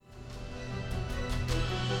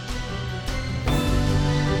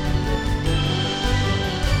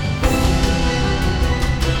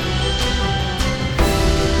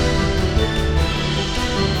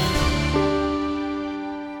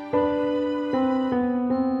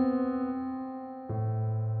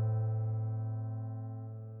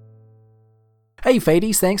Hey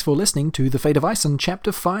Fadies, thanks for listening to The Fate of Ison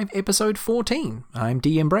Chapter 5, Episode 14. I'm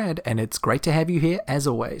DM Brad, and it's great to have you here as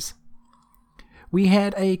always. We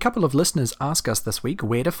had a couple of listeners ask us this week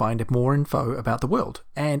where to find more info about the world,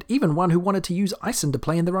 and even one who wanted to use Ison to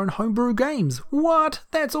play in their own homebrew games. What?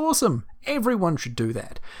 That's awesome! Everyone should do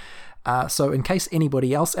that. So in case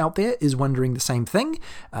anybody else out there is wondering the same thing,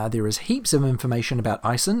 there is heaps of information about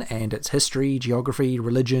Ison and its history, geography,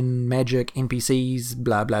 religion, magic, NPCs,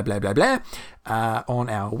 blah blah blah blah blah, on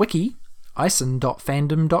our wiki,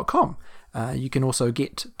 ison.fandom.com. You can also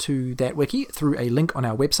get to that wiki through a link on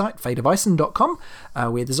our website, fateofison.com,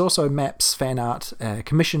 where there's also maps, fan art,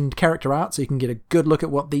 commissioned character art, so you can get a good look at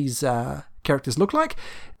what these characters look like,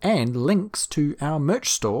 and links to our merch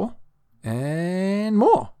store, and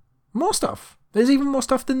more. More stuff. There's even more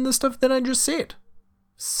stuff than the stuff that I just said.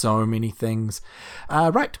 So many things.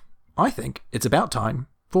 Right, I think it's about time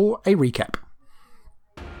for a recap.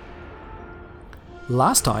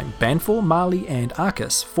 Last time, Banfor, Marley and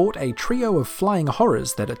Arcus fought a trio of flying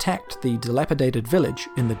horrors that attacked the dilapidated village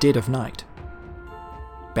in the dead of night.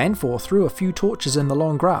 Banfor threw a few torches in the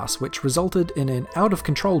long grass, which resulted in an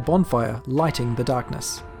out-of-control bonfire lighting the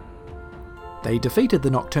darkness. They defeated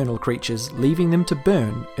the nocturnal creatures, leaving them to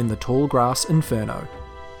burn in the tall grass inferno.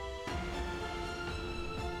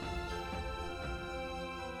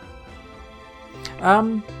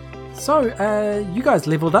 You guys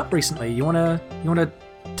leveled up recently. You wanna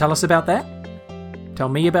tell us about that? Tell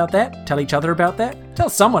me about that? Tell each other about that?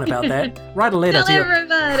 Tell someone about that. Write a letter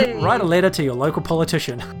write a letter to your local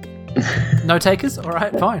politician. No takers?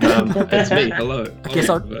 Alright, fine. It's me, hello. I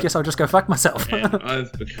guess I'll just go fuck myself. And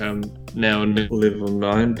I've become now a level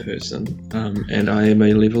 9 person, and I am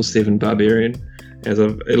a level 7 barbarian, as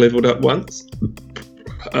I've leveled up once.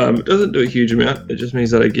 It doesn't do a huge amount, it just means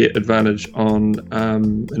that I get advantage on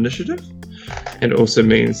initiative. And it also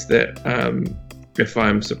means that if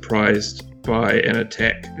I'm surprised by an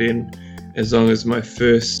attack, then as long as my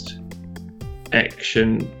first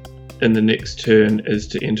action in the next turn is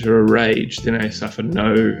to enter a rage, then I suffer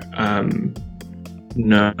no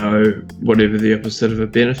whatever the opposite of a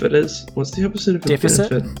benefit is. What's the opposite of a deficit?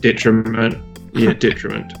 Benefit? Detriment. Yeah,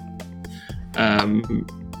 detriment.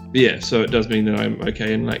 Yeah, so it does mean that I'm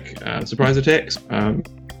okay in surprise attacks.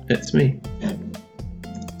 That's me.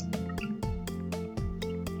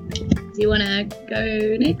 Do you want to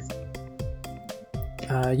go next?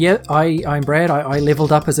 I'm Brad. I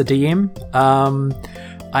leveled up as a DM.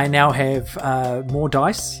 I now have more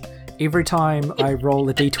dice. Every time I roll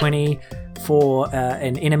a d20 for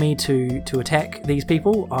an enemy to attack these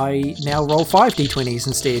people, I now roll 5 d20s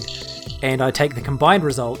instead, and I take the combined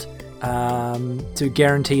result to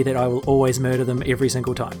guarantee that I will always murder them every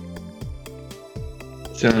single time.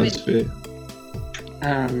 Sounds fair.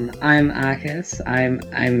 I'm Arcus. I'm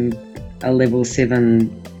a level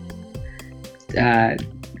 7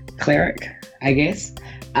 cleric, I guess.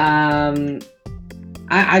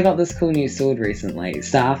 I got this cool new sword recently,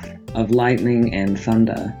 Staff of Lightning and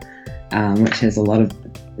Thunder, which has a lot of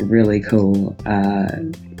really cool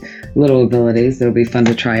little abilities that'll be fun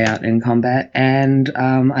to try out in combat. And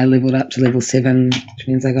I leveled up to level 7, which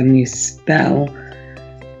means I got a new spell.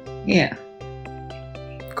 Yeah.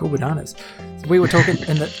 Cool bananas. We were talking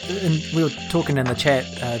in the chat.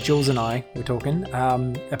 Jules and I were talking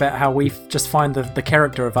about how we just find the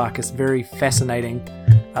character of Arcus very fascinating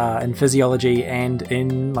in physiology and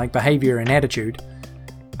in behavior and attitude.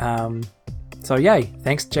 So yay!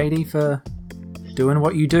 Thanks, JD, for doing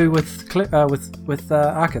what you do with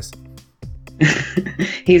Arcus.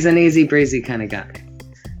 He's an easy breezy kind of guy.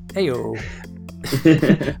 Heyo.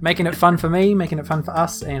 Making it fun for me, making it fun for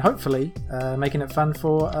us, and hopefully making it fun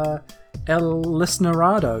for El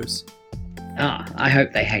Listenerados. I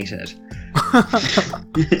hope they hate it.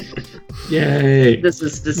 Yay! This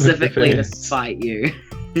is specifically to spite you.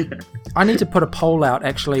 I need to put a poll out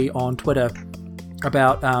actually on Twitter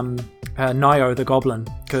about Nio the Goblin,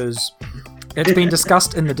 because it's been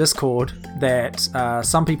discussed in the Discord that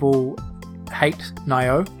some people hate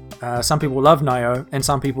Nio, some people love Nio, and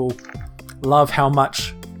some people love how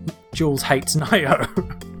much Jules hates Nio.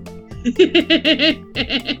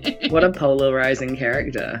 What a polarizing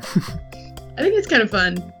character. I think it's kind of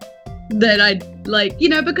fun that I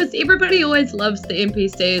because everybody always loves the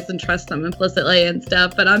NPCs and trusts them implicitly and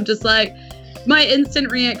stuff, but I'm just my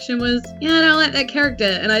instant reaction was, I don't like that character,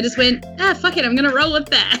 and I just went, fuck it, I'm gonna roll with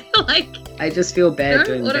that. I just feel bad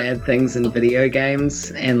doing bad things in video games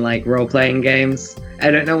and role-playing games. I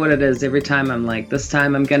don't know what it is. Every time I'm this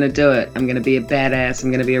time I'm gonna do it. I'm gonna be a badass, I'm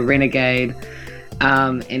gonna be a renegade.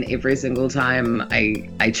 And every single time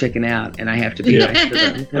I chicken out and I have to be Yeah. nice to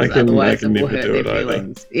them, I because can otherwise it will never hurt do their it either.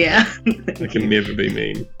 feelings. Yeah. I can never be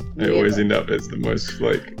mean. I always Never. end up as the most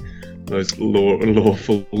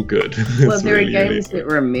lawful good. Well, It's there are really games that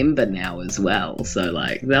remember now as well, so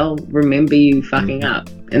like they'll remember you fucking up,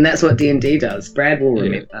 and that's what D&D does. Brad will Yeah.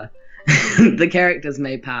 remember. The characters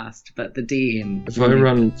may past, but the DM. If I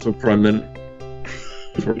run for Prime Minister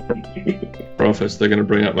for office, they're going to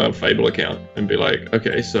bring up my Fable account and be like,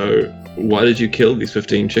 okay, so why did you kill these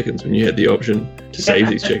 15 chickens when you had the option to save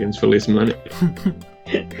these chickens for less money?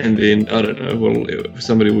 And then, I don't know, well,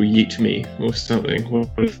 somebody will yeet me or something,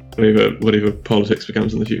 whatever politics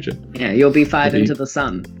becomes in the future. Yeah, you'll be fired Maybe. into the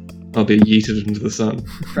sun I'll be yeeted into the sun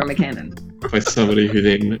from a cannon. by somebody who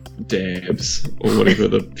then dabs, or whatever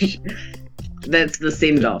the That's the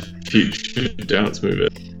send off. future dance move is.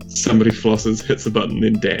 Somebody flosses, hits a button,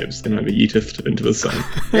 then dabs, and I'm yeeted into the sun.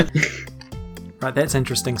 Right, that's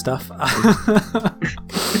interesting stuff.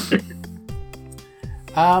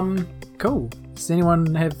 Cool. Does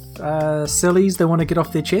anyone have sillies they want to get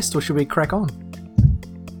off their chest, or should we crack on?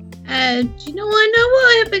 Do you know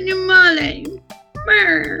what happened to Molly?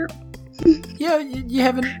 Brr. Yeah, you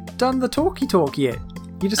haven't done the talky talk yet.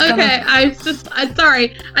 You just Okay, I'm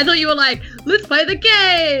sorry. I thought you were like, let's play the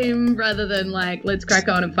game, rather than like, let's crack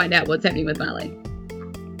on and find out what's happening with Marley.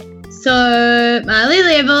 So Marley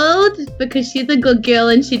leveled because she's a good girl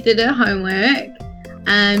and she did her homework.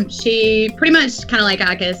 She pretty much kind of like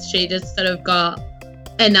Arcus, she just sort of got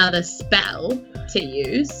another spell to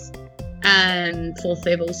use. 4th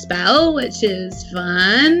level spell, which is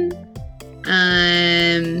fun.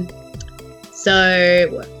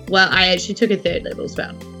 I actually took a 3rd level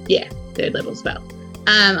spell. Yeah, 3rd level spell.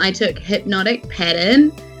 I took Hypnotic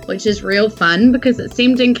Pattern, which is real fun because it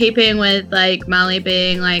seemed in keeping with like Marley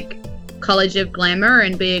being like College of Glamour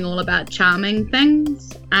and being all about charming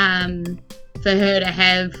things. For her to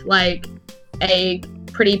have like a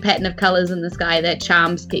pretty pattern of colors in the sky that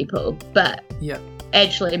charms people, but Yeah.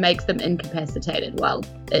 actually makes them incapacitated while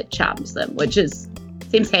it charms them, which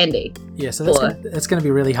seems handy. Yeah, so that's going to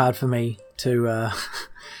be really hard for me to...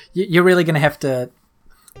 you're really going to have to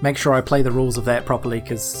make sure I play the rules of that properly,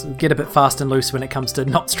 because get a bit fast and loose when it comes to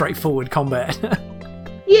not straightforward combat.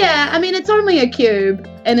 Yeah, I mean, it's only a cube,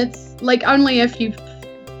 and it's like only if you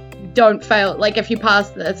don't fail, like if you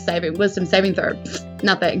pass the wisdom saving throw,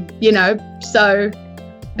 nothing, so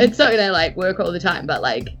it's not gonna like work all the time, but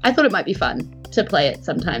like I thought it might be fun to play it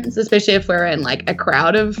sometimes, especially if we're in like a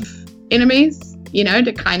crowd of enemies,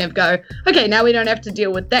 to kind of go, okay, now we don't have to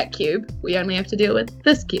deal with that cube, we only have to deal with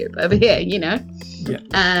this cube over here. Yeah.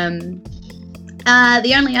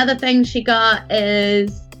 The only other thing she got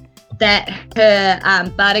is that her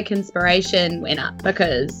Bardic Inspiration went up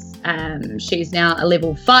because she's now a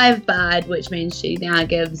level 5 Bard, which means she now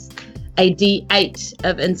gives a D8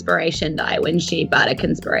 of inspiration die when she Bardic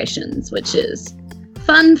Inspirations, which is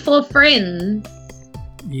fun for friends.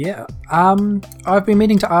 Yeah. I've been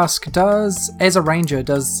meaning to ask, as a ranger,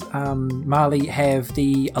 does Marley have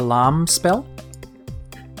the Alarm spell?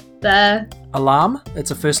 The Alarm?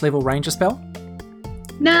 It's a 1st level ranger spell?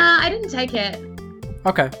 Nah, I didn't take it.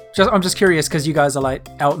 Okay. I'm just curious because you guys are like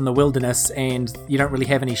out in the wilderness and you don't really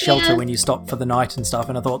have any shelter Yeah. when you stop for the night and stuff,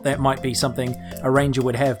 and I thought that might be something a ranger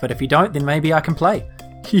would have, but if you don't, then maybe I can play.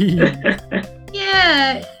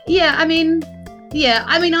 I mean,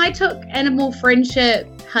 I took Animal Friendship,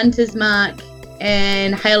 Hunter's Mark,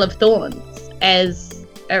 and Hail of Thorns as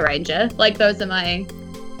a ranger. Like, those are my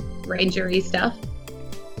rangery stuff.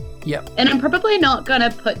 Yep. And I'm probably not going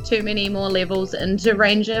to put too many more levels into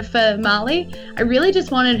Ranger for Marley. I really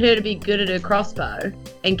just wanted her to be good at her crossbow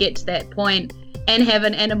and get to that point and have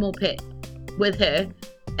an animal pet with her.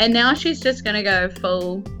 And now she's just going to go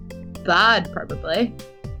full Bard probably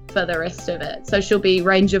for the rest of it. So she'll be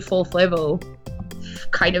Ranger 4th level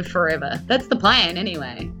kind of forever. That's the plan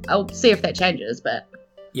anyway. I'll see if that changes, but...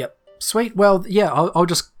 Yep. Sweet. Well, yeah, I'll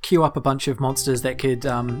just queue up a bunch of monsters that could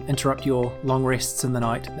interrupt your long rests in the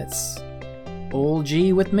night. That's all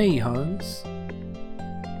G with me, Holmes.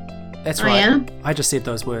 That's right. yeah? I just said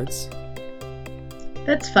those words.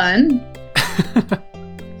 That's fun.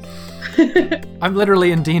 I'm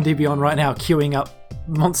literally in D&D Beyond right now queuing up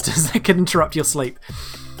monsters that could interrupt your sleep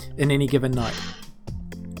in any given night.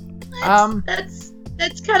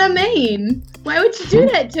 That's kind of mean. Why would you do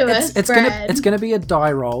that to us, Brad? It's gonna be a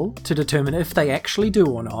die roll to determine if they actually do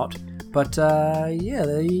or not. But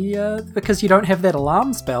because you don't have that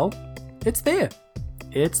alarm spell, it's there.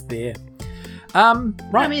 It's there. Right.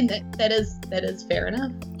 I mean that is fair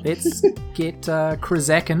enough. Let's get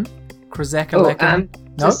Krazakin. Oh,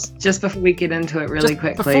 No? Just before we get into it really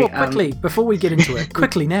quickly. Before we get into it,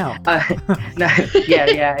 quickly now. No,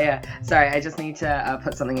 yeah. Sorry, I just need to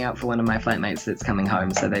put something out for one of my flatmates that's coming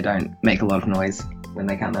home so they don't make a lot of noise when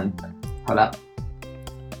they come in. Hold up.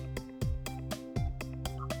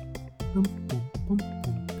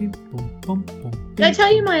 Did I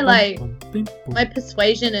tell you my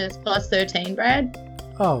persuasion is plus 13, Brad?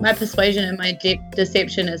 Oh. My persuasion and my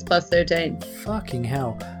deception is plus 13. Fucking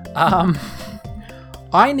hell.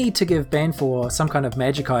 I need to give Banfor some kind of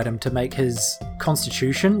magic item to make his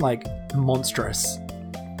constitution, like, monstrous.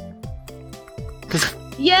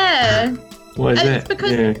 Yeah. Why is And that? it's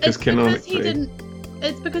because, Because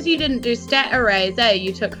it's because you didn't do stat arrays,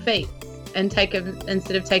 You took feats and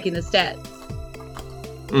instead of taking the stats.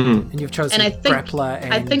 Mm. And you've chosen And I think- grappler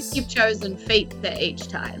and... I think you've chosen feats at each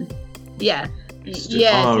time. Yeah. Oh, So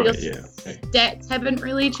your right, yeah. Okay. stats haven't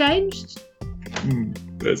really changed.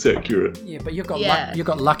 That's accurate. Yeah, but you've got Yeah. you've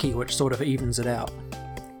got lucky, which sort of evens it out.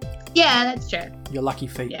 Yeah, that's true. Your lucky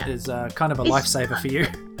feat Yeah. is kind of a It's- lifesaver for you.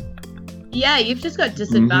 Yeah, you've just got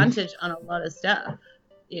disadvantage on a lot of stuff,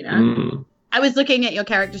 you know? Mm. I was looking at your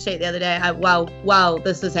character sheet the other day. While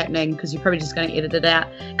this is happening, because you're probably just going to edit it out.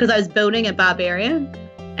 Because I was building a barbarian,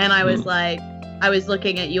 and I was I was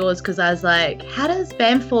looking at yours because I was like, how does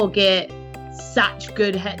Banfor get such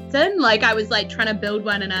good hits in? Like, I was like trying to build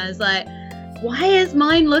one, and I was like, why is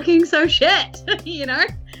mine looking so shit? You know?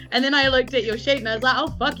 And then I looked at your sheet, and I was like,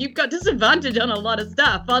 oh fuck, you've got disadvantage on a lot of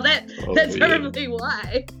stuff. Well, that's yeah. probably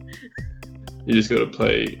why. You just got to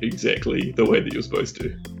play exactly the way that you're supposed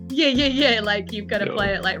to. Yeah. Like, you've got to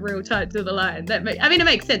play it like real tight to the line. It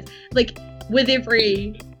makes sense. Like, with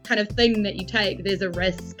every kind of thing that you take, there's a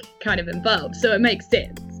risk kind of involved, so it makes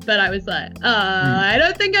sense. But I was like, I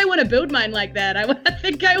don't think I want to build mine like that. I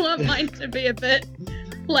think I want mine to be a bit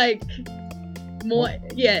like more,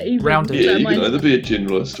 even. Rounded. Yeah, So you can mine's- either be a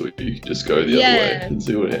generalist or you can just go the other way and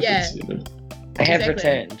see what happens. You know? I have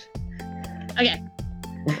Exactly. returned. Okay.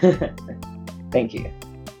 Thank you.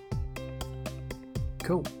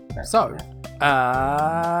 Cool. So,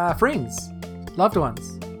 friends, loved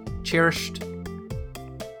ones, cherished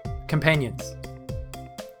companions,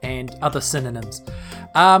 and other synonyms.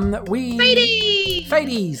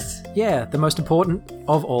 Fades! Yeah, the most important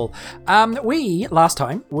of all. We, last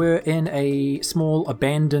time, were in a small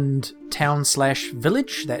abandoned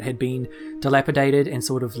town/village that had been dilapidated and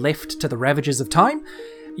sort of left to the ravages of time.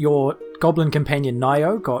 Your goblin companion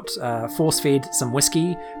Nio got force-fed some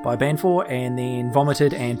whiskey by Banfor and then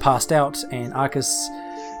vomited and passed out, and Arcus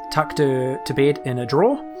tucked her to bed in a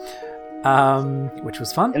drawer, which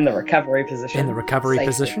was fun. In the recovery position.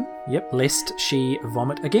 Position. Yep, lest she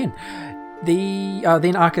vomit again.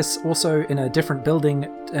 Then Arcus, also in a different building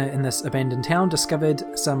in this abandoned town,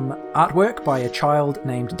 discovered some artwork by a child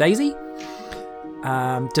named Daisy,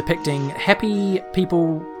 depicting happy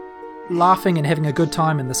people laughing and having a good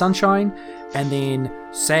time in the sunshine, and then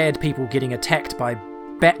sad people getting attacked by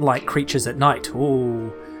bat-like creatures at night.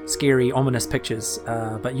 Ooh, scary, ominous pictures.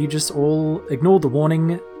 But you just all ignored the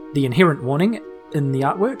warning, the inherent warning in the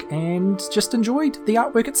artwork, and just enjoyed the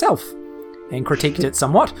artwork itself and critiqued it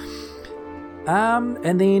somewhat.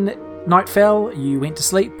 And then night fell, you went to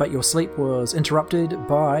sleep, but your sleep was interrupted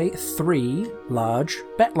by 3 large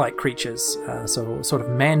bat-like creatures. So sort of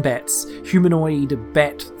man-bats, humanoid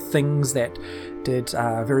bat things that did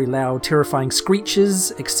very loud, terrifying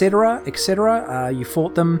screeches, etc., etc. You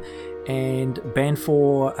fought them, and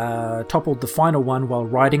Banfor toppled the final one while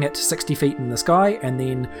riding it 60 feet in the sky, and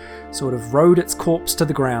then sort of rode its corpse to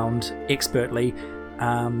the ground expertly.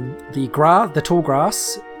 The tall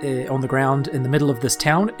grass on the ground in the middle of this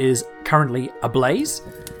town is currently ablaze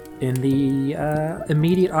in the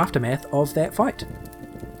immediate aftermath of that fight.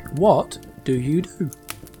 What do you do?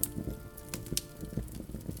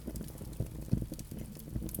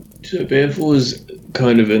 So Banfor's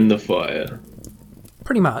kind of in the fire,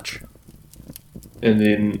 Pretty much. and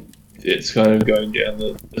then it's kind of going down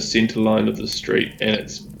the centre line of the street, and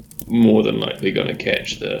it's more than likely going to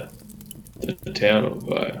catch the town on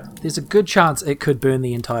fire. There's a good chance it could burn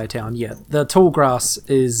the entire town, yeah. The tall grass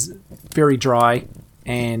is very dry,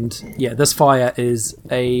 and yeah, this fire is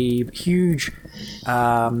a huge,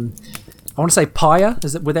 I want to say pyre,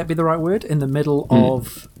 would that be the right word? In the middle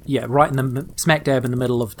of, right in the smack dab in the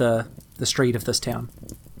middle of the street of this town.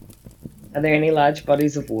 Are there any large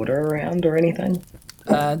bodies of water around or anything?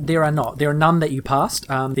 There are not. There are none that you passed.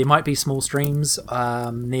 There might be small streams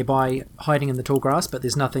nearby hiding in the tall grass, but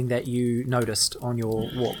there's nothing that you noticed on your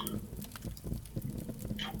walk.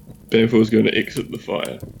 Banfor's going to exit the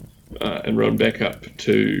fire and run back up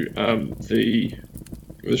to the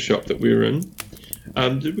shop that we were in,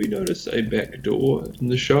 Did we notice a back door in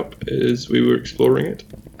the shop as we were exploring it?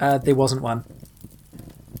 There wasn't one.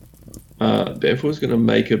 Therefore, going to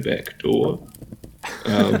make a back door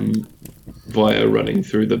via running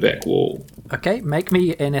through the back wall. Okay, make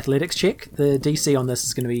me an athletics check. The DC on this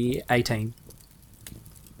is going to be 18.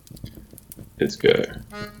 Let's go.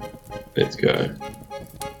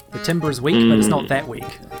 The timber is weak, but it's not that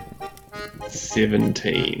weak.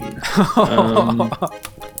 17.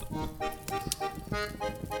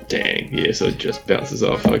 Dang, yeah, so it just bounces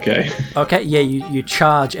off, okay. Okay, yeah, you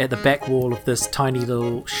charge at the back wall of this tiny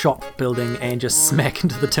little shop building and just smack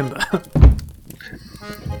into the timber.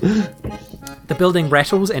 The building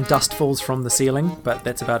rattles and dust falls from the ceiling, but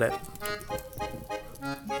that's about it.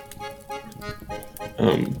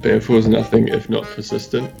 Therefore is nothing if not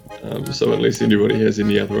persistent, so unless anybody has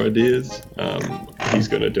any other ideas, he's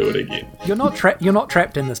going to do it again. You're not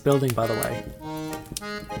trapped in this building, by the way.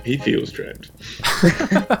 He feels trapped.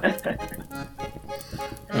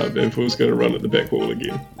 Benfour's going to run at the back wall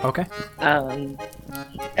again. Okay.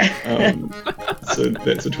 So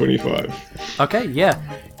that's a 25. Okay, yeah.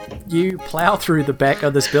 You plow through the back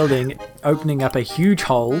of this building, opening up a huge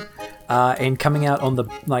hole, and coming out on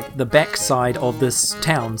the back side of this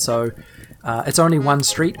town. So it's only one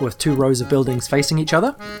street with 2 rows of buildings facing each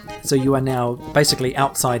other. So you are now basically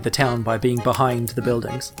outside the town by being behind the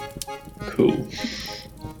buildings. Cool.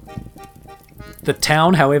 The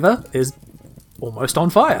town, however, is almost on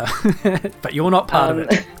fire, but you're not part of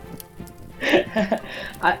it.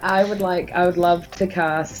 I would love to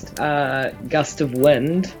cast Gust of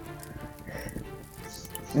Wind,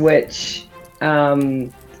 which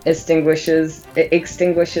extinguishes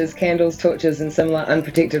candles, torches, and similar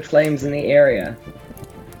unprotected flames in the area.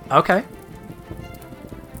 Okay.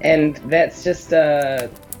 And that's just a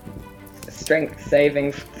strength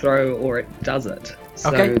saving throw, or it does it. So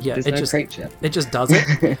Okay, yeah, there's no creature. It just does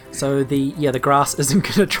it. So the grass isn't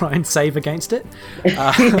going to try and save against it.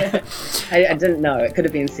 I didn't know. It could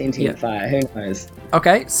have been sentient fire. Who knows?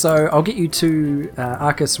 Okay, so I'll get you to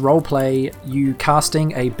Arcus roleplay you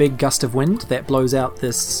casting a big gust of wind that blows out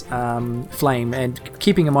this flame, and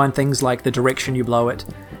keeping in mind things like the direction you blow it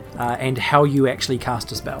and how you actually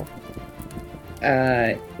cast a spell.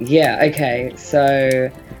 Yeah. Okay. So.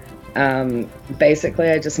 Basically,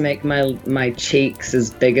 I just make my cheeks as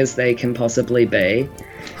big as they can possibly be,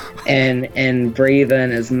 and breathe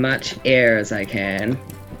in as much air as I can,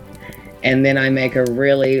 and then I make a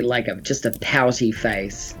really just a pouty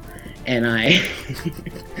face, and I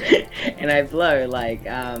and I blow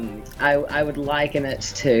I would liken it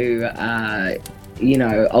to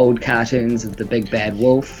old cartoons of the big bad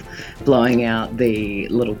wolf blowing out the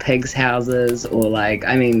little pigs' houses, or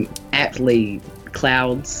aptly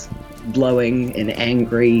clouds blowing in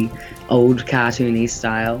angry old cartoony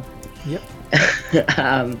style. Yep.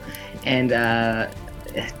 And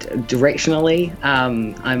directionally,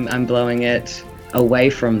 I'm blowing it away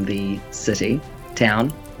from the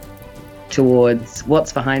town, towards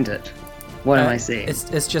what's behind it. What am I seeing?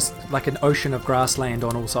 It's just like an ocean of grassland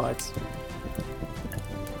on all sides.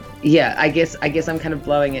 Yeah, I guess I'm kind of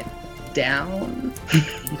blowing it down.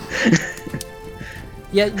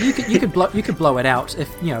 Yeah, you could blow it out if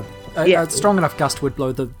a strong enough gust would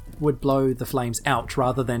blow the flames out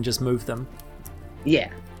rather than just move them. Yeah.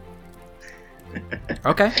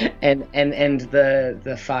 Okay. And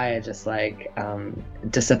the fire just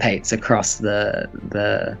dissipates across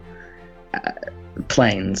the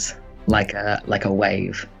plains like a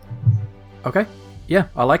wave. Okay. Yeah,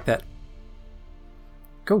 I like that.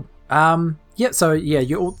 Cool. Yeah, so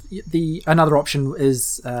the another option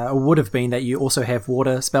is would have been that you also have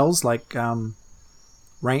water spells like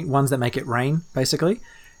rain, ones that make it rain, basically.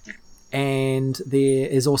 And there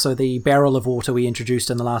is also the barrel of water we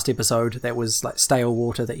introduced in the last episode that was like stale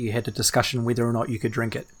water that you had a discussion whether or not you could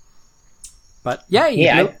drink it. But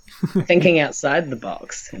thinking outside the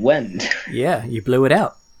box, wind. Yeah, you blew it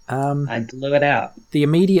out. I blew it out. The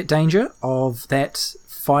immediate danger of that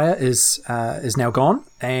fire is now gone,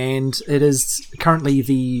 and it is currently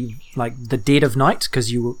the dead of night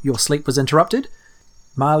because your sleep was interrupted.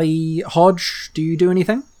 Marley, Hodge, do you do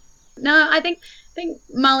anything? No, I think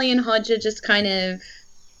Marley and Hodge are just kind of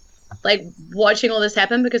watching all this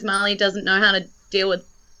happen because Marley doesn't know how to deal with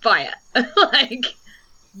fire.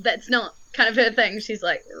 That's not kind of her thing. She's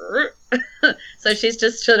like, so she's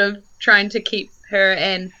just sort of trying to keep her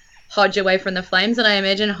and Hodge away from the flames, and I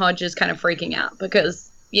imagine Hodge is kind of freaking out because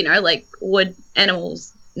wood,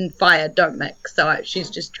 animals, and fire don't mix. So she's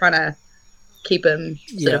just trying to keep him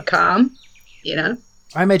sort of calm,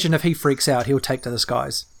 I imagine if he freaks out, he'll take to the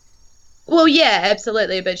skies. Well, yeah,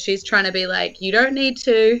 absolutely. But she's trying to be like, you don't need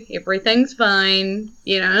to. Everything's fine.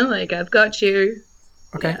 Like, I've got you.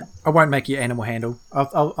 Okay. Yeah. I won't make you animal handle.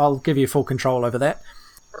 I'll give you full control over that.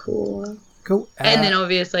 Cool. Cool. And then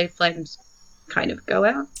obviously flames kind of go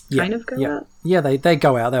out. Out. Yeah, they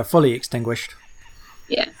go out. They're fully extinguished.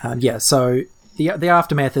 Yeah. So the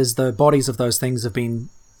aftermath is the bodies of those things have been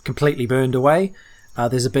completely burned away.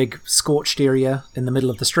 There's a big scorched area in the middle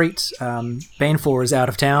of the street. Banfor is out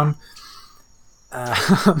of town.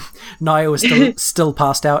 Niall is still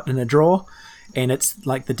passed out in a drawer, and it's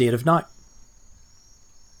like the dead of night.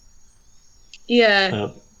 Yeah.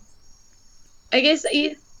 I guess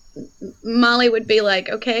Molly would be like,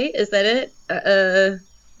 okay, is that it?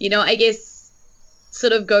 I guess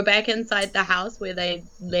sort of go back inside the house where they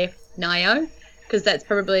left Nio, because that's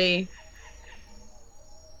probably,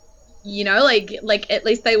 like at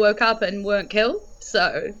least they woke up and weren't killed.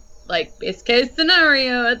 So, like, best case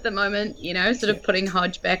scenario at the moment, sort of putting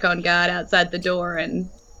Hodge back on guard outside the door and...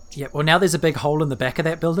 Yeah, well, now there's a big hole in the back of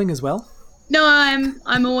that building as well. No,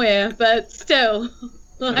 I'm aware, but still.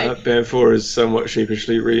 Banfor is somewhat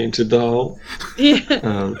sheepishly re-entered the hole.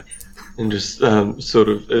 Yeah. And just sort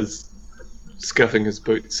of is scuffing his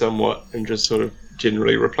boots somewhat and just sort of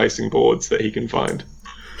generally replacing boards that he can find.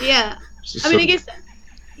 Yeah. Just I guess...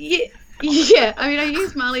 Yeah. I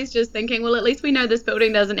guess Marley's just thinking, well, at least we know this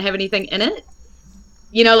building doesn't have anything in it.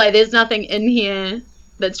 There's nothing in here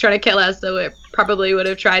that's trying to kill us, so it probably would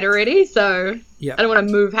have tried already, so Yeah. I don't want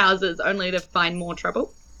to move houses only to find more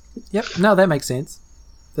trouble. Yep, no, that makes sense.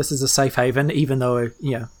 This is a safe haven, even though,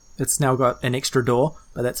 it's now got an extra door,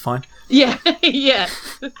 but that's fine. Yeah, yeah.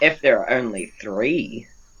 If there are only 3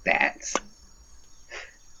 bats.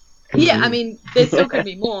 Yeah, there still could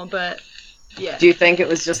be more, but yeah. Do you think it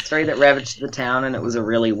was just 3 that ravaged the town and it was a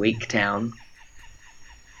really weak town?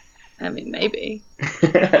 Maybe.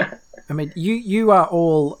 You are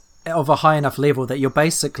all of a high enough level that you're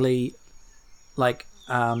basically like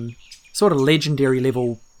sort of legendary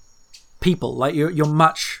level people. Like you're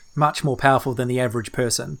much, much more powerful than the average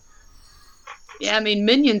person. Yeah,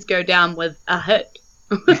 minions go down with a hit.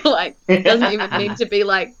 Like, it doesn't even need to be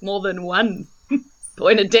like more than 1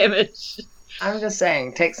 point of damage. I'm just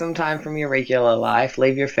saying, take some time from your regular life,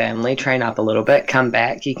 leave your family, train up a little bit, come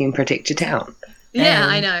back, you can protect your town. Yeah,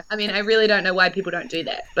 I know. I really don't know why people don't do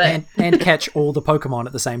that. But and catch all the Pokemon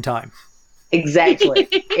at the same time. Exactly.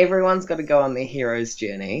 Everyone's got to go on their hero's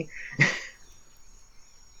journey.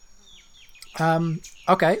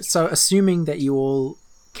 Okay, so assuming that you all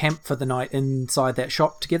camp for the night inside that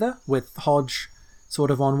shop together with Hodge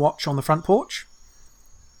sort of on watch on the front porch.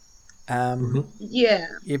 Yeah.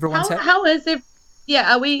 Everyone's how is it?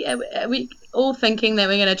 Yeah, are we all thinking that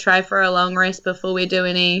we're going to try for a long rest before we do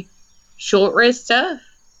any short rest stuff?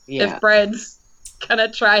 Yeah. If Brad's going to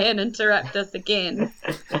try and interrupt us again.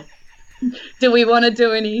 Do we want to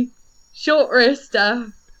do any short rest stuff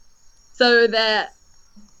so that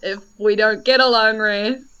if we don't get a long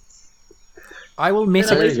rest, I will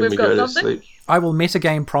at least we've got something? sleep. I will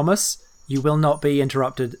metagame promise you will not be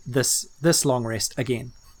interrupted this long rest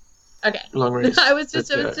again. Okay. Long rest. I was just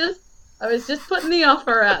putting the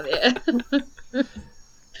offer out there.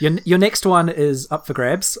 Your next one is up for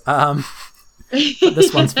grabs. But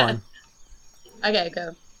this one's fine. Okay,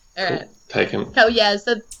 go. All right. Take him. Oh yeah,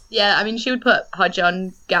 so yeah, she would put Hodge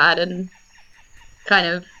on guard and kind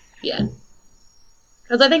of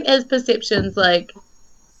because I think his perception's like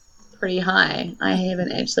pretty high. I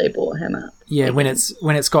haven't actually brought him up. Yeah, when it's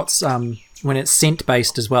scent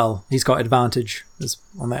based as well, he's got advantage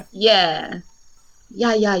on that. Yeah.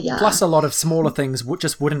 Plus, a lot of smaller things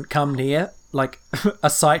just wouldn't come near, like a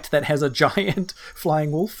site that has a giant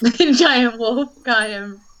flying wolf. Giant wolf kind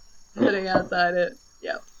of sitting outside it.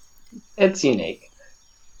 Yeah. It's unique.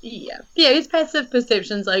 Yeah. Yeah, his passive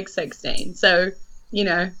perception's like 16. So,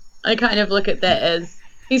 I kind of look at that as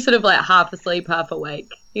he's sort of like half asleep, half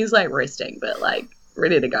awake. He's like resting, but like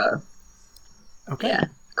ready to go. Okay. Yeah.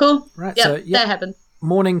 Cool. Right. Yep, So that happens.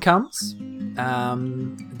 morning comes.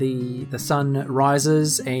 The sun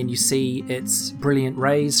rises, and you see its brilliant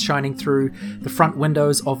rays shining through the front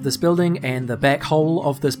windows of this building and the back hole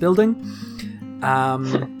of this building.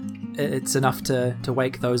 It's enough to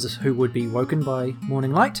wake those who would be woken by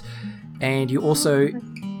morning light, and you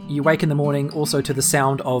wake in the morning also to the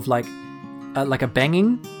sound of like a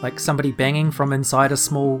banging, like somebody banging from inside a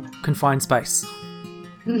small confined space.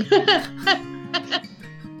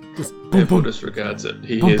 Just boom, Therefore boom, disregards it.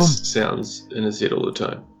 He Boom, hears boom. sounds in his head all the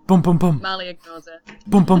time. boom, boom, boom, Marley ignores it.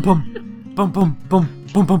 boom, boom, boom, boom, boom, boom,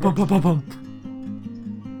 boom, boom, boom, boom, boom, boom.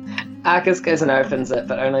 Arcus goes and opens it,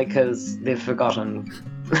 but only because they've forgotten.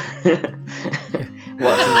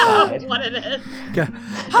 what's inside. What it is. Go,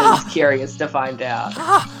 I was curious to find out.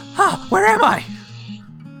 where am I?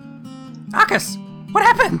 Arcus, what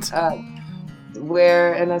happened?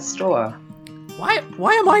 We're in a store. Why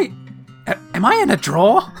am I... Am I in a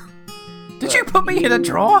drawer? Did you put me in a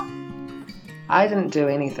drawer? I didn't do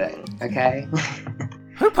anything, okay?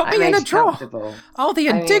 Who put I me in made a you drawer? comfortable. Oh, the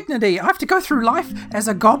indignity. I have to go through life as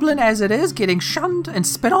a goblin as it is, getting shunned and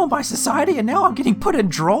spit on by society, and now I'm getting put in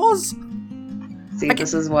drawers? See,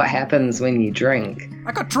 this is what happens when you drink.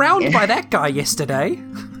 I got drowned by that guy yesterday.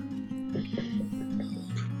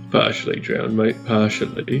 Partially drowned, mate.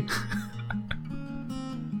 Partially.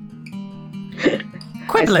 I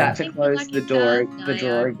Quidlin. start to close Like the a door, dog, the yeah.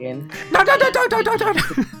 door again. No.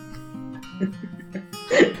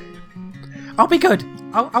 I'll be good.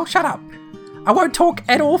 I'll shut up. I won't talk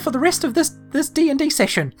at all for the rest of this D&D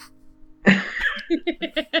session.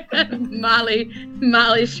 Marley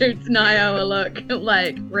shoots Nio a look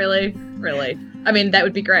like, really? I mean, that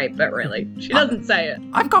would be great, but really, she doesn't say it.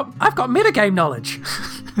 I've got metagame knowledge.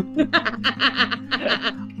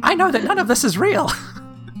 I know that none of this is real.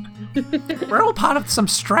 We're all part of some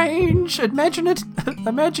strange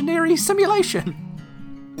imaginary simulation.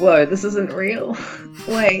 Whoa, this isn't real.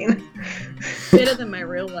 Wayne. Better than my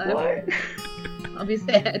real life. What? I'll be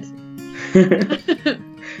sad.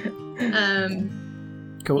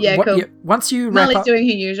 Cool. Yeah, cool. Once you wrap Molly's up, doing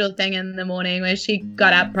her usual thing in the morning where she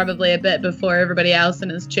got up probably a bit before everybody else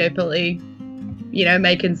and is chirpily,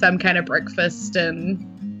 making some kind of breakfast and,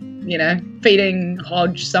 feeding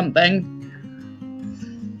Hodge something.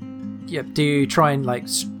 do you try and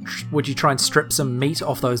would you try and strip some meat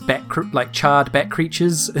off those charred bat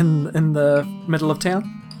creatures in the middle of town,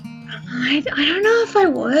 I don't know if I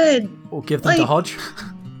would. or give them to Hodge?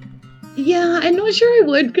 Yeah, I'm not sure I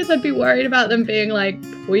would because I'd be worried about them being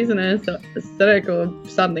poisonous or acidic or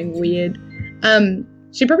something weird.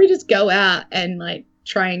 She'd probably just go out and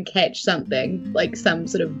try and catch something, like some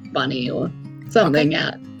sort of bunny or something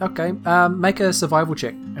out. Okay. Make a survival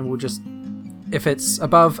check, and we'll just. If it's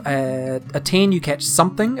above a 10, you catch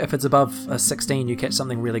something. If it's above a 16, you catch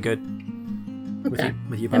something really good. Okay,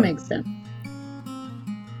 with your that bow. makes sense.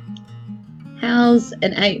 How's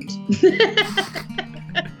an 8?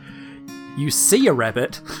 You see a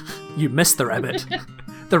rabbit, you miss the rabbit.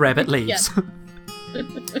 The rabbit leaves.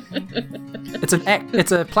 It's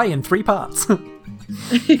a play in 3 parts.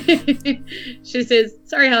 She says,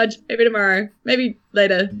 "Sorry, Hodge. Maybe tomorrow. Maybe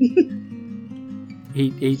later."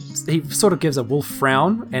 He sort of gives a wolf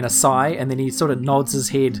frown and a sigh, and then he sort of nods his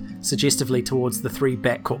head suggestively towards the 3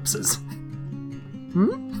 bat corpses.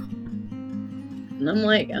 And I'm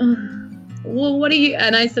like, well, what do you?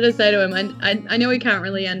 And I sort of say to him, I know he can't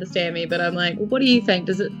really understand me, but I'm like, well, what do you think?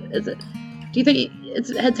 Do you think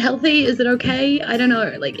it's healthy? Is it okay? I don't know.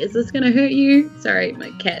 Is this gonna hurt you? Sorry,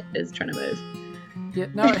 my cat is trying to move. Yeah,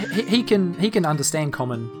 no, he can understand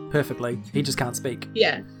common perfectly. He just can't speak.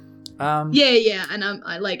 Yeah. Yeah, and I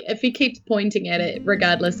if he keeps pointing at it,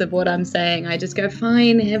 regardless of what I'm saying, I just go,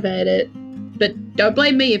 fine, have at it. But don't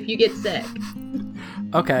blame me if you get sick.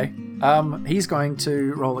 Okay. He's going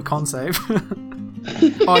to roll a con save.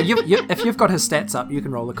 If you've got his stats up, you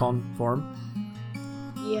can roll a con for him.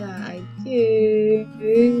 Yeah, I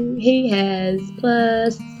do. He has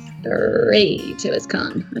 +3 to his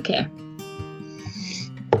con. Okay.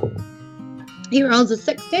 He rolls a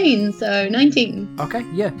 16, so 19. Okay,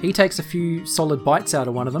 yeah. He takes a few solid bites out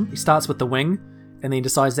of one of them. He starts with the wing, and then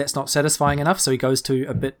decides that's not satisfying enough, so he goes to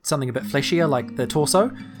something a bit fleshier, like the torso.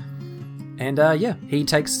 And he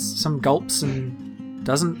takes some gulps and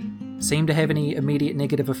doesn't seem to have any immediate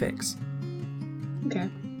negative effects. Okay,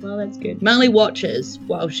 well that's good. Marley watches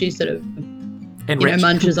while she sort of, And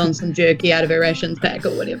munches on some jerky out of her rations pack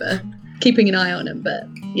or whatever, keeping an eye on him. But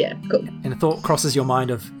yeah, cool. And a thought crosses your mind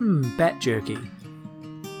of, bat jerky.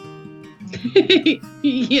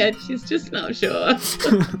 Yeah, she's just not sure.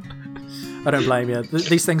 I don't blame you.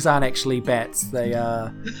 These things aren't actually bats. They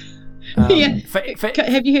are. Yeah.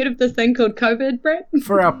 Have you heard of this thing called COVID, Brett?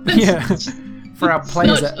 For our players,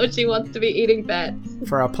 Not sure she wants to be eating bats.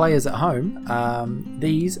 For our players at home,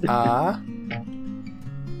 these are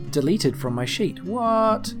deleted from my sheet.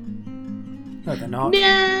 What? No, they're not.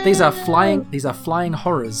 No. These are flying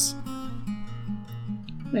horrors.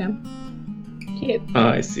 Yeah. Cute.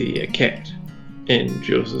 I see a cat in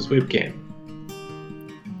Jules's webcam.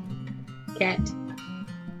 Cat.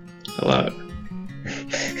 Hello.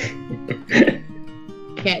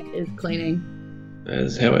 Cat is cleaning. That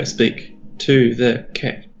is how I speak to the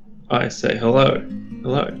cat. I say hello.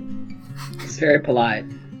 Hello. It's very polite.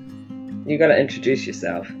 You gotta introduce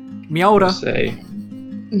yourself. Meowda. Say,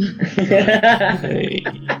 hey.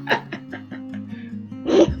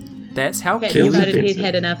 That's how Pat cute. decided he'd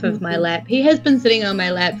had enough of my lap. He has been sitting on my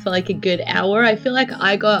lap for like a good hour. I feel like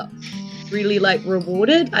I got really like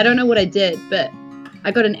rewarded. I don't know what I did, but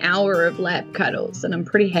I got an hour of lap cuddles and I'm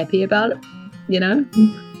pretty happy about it, you know?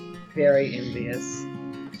 Very envious.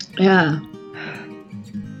 Yeah.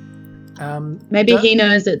 Maybe Doug- he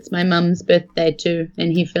knows it's my mum's birthday too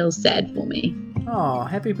and he feels sad for me. Oh,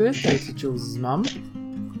 happy birthday to Jules' mum.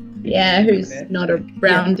 Yeah, who's not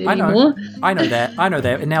around Yeah, I know. anymore. I know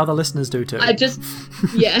that, and now the listeners do too. I just,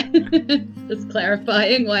 yeah, just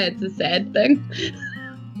clarifying why it's a sad thing.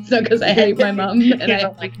 It's not because I hate my mum and You're I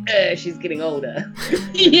not like, she's getting older.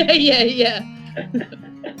 yeah.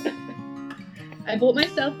 I bought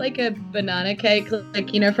myself like a banana cake,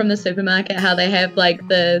 like, you know, from the supermarket, how they have like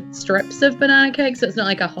the strips of banana cake. So it's not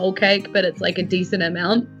like a whole cake, but it's like a decent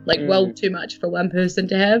amount, like well too much for one person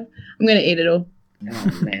to have. I'm going to eat it all.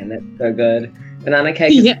 Oh man, that's so good. Banana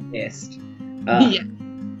cake is Yeah. the best. Yeah.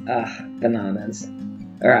 Bananas.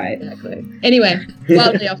 All right. Exactly. Anyway,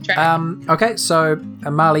 wildly off track. Okay, so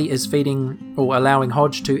Marley is feeding or allowing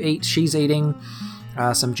Hodge to eat. She's eating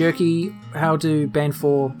some jerky. How do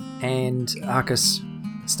Banfor and Arcus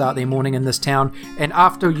start their morning in this town? And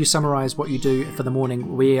after you summarise what you do for the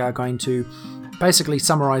morning, we are going to basically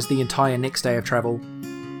summarise the entire next day of travel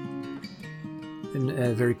in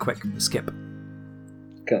a very quick skip.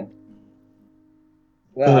 Cool.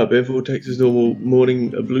 Well, Bevel takes his normal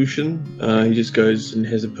morning ablution. He just goes and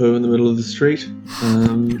has a poo in the middle of the street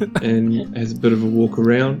and has a bit of a walk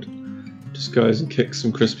around. Just goes and kicks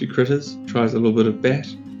some crispy critters, tries a little bit of bat,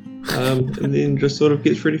 and then just sort of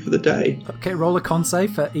gets ready for the day. Okay, roll a con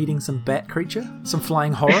save for eating some bat creature, some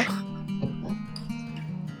flying horror.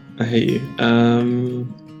 I hate you.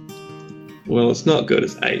 Well, it's not good.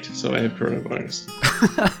 It's 8, so I have coronavirus.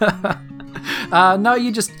 No,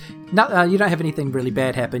 you don't have anything really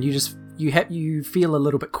bad happen. You feel a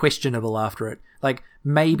little bit questionable after it. Like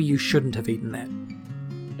maybe you shouldn't have eaten that.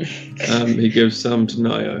 He gives some to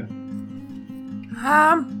Nio.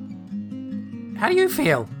 How do you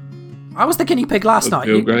feel? I was the guinea pig last I night.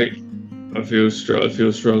 feel great. I feel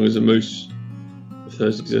strong as a moose, if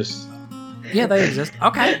those exist. Yeah, they exist.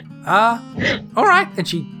 Okay. All right. And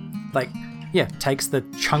she, takes the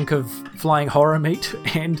chunk of flying horror meat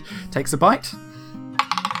and takes a bite.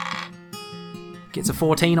 Gets a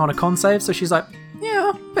 14 on a con save, so she's like,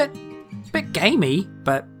 yeah, bit gamey,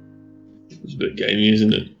 but It's a bit gamey,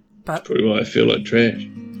 isn't it? But- That's probably why I feel like trash.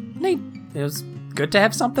 neat. It was good to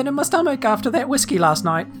have something in my stomach after that whiskey last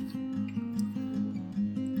night.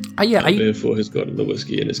 Yeah, Therefore, has gotten the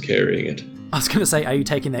whiskey and is carrying it. I was going to say, are you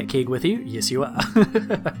taking that keg with you? Yes, you are.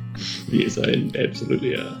 Yes, I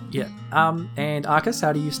absolutely are. Yeah. And Arcus,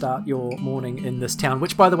 how do you start your morning in this town,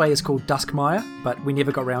 which, by the way, is called Duskmire, but we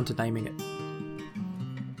never got round to naming it.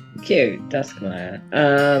 cute, Duskmire.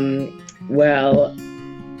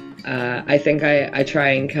 I think I try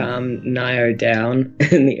and calm Nio down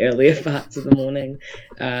in the earlier parts of the morning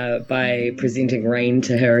by presenting Rain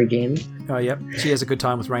to her again. Oh, yep. She has a good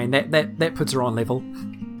time with Rain. That puts her on level.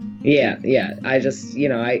 Yeah. I just,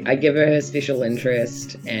 I give her special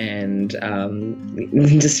interest and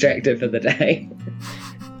distract her for the day.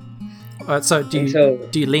 So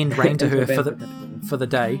do you lend Rain to her for the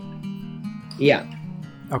day? Yeah.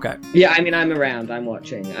 Okay. Yeah, I mean, I'm around. I'm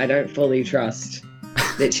watching. I don't fully trust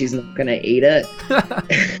that she's not going to eat it.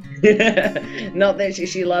 Not that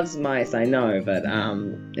she loves mice, I know, but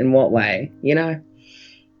in what way,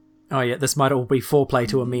 Oh, yeah, this might all be foreplay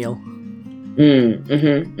to a meal.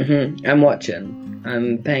 I'm watching.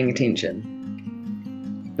 I'm paying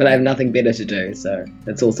attention. But I have nothing better to do, so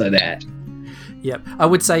it's also that. Yep. I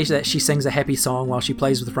would say that she sings a happy song while she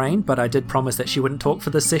plays with Rain, but I did promise that she wouldn't talk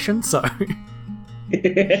for this session, so...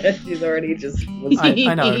 She's already just...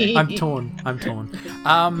 I know. I'm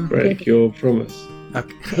torn. Break your promise.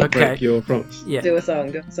 Okay. Break your promise. Yeah. Do a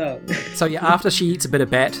song. So yeah, after she eats a bit of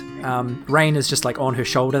bat, Rain is just on her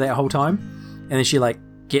shoulder that whole time, and then she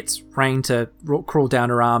gets Rain to crawl down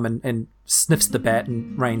her arm and sniffs the bat,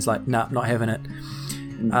 and Rain's like, nah, not having it.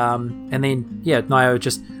 And then Nio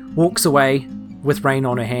just walks away with Rain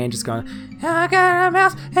on her hand, just going, I got a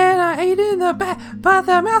mouse and I ate in the bat, but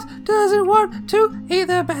the mouse doesn't want to eat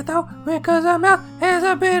the bat though, because the mouse has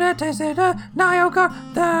a bitter taste. And Nio got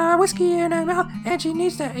the whiskey in her mouth and she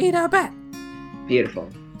needs to eat a bat. Beautiful.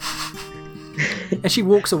 And she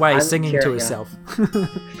walks away I'm singing to curious. herself.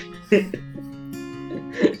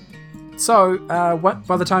 So,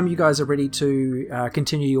 by the time you guys are ready to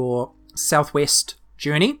continue your southwest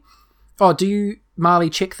journey, do you, Marley,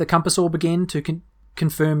 check the compass orb again to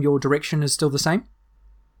confirm your direction is still the same?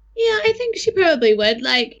 Yeah, I think she probably would.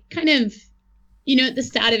 Kind of, at the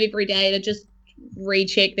start of every day to just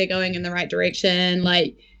recheck they're going in the right direction,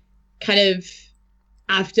 like kind of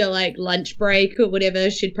after like lunch break or whatever,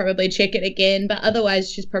 she'd probably check it again, but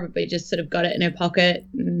otherwise she's probably just sort of got it in her pocket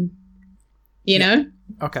and, you know.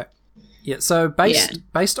 Okay. Yeah, so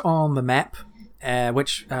based on the map,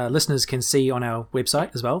 which listeners can see on our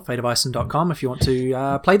website as well, fateofison.com, if you want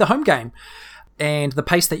to play the home game, and the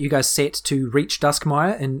pace that you guys set to reach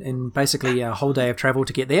Duskmire in basically a whole day of travel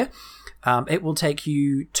to get there, it will take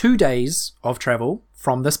you 2 days of travel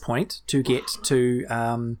from this point to get to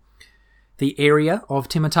the area of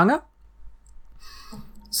Timatanga.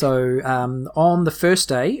 So on the first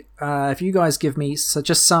day, if you guys give me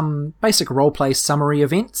just some basic roleplay summary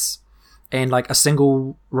events and like a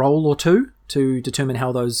single roll or two to determine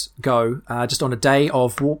how those go, just on a day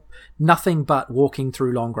of nothing but walking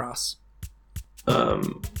through long grass.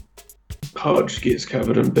 Hodge gets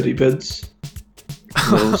covered in bitty bids,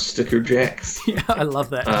 little sticker jacks. Yeah, I love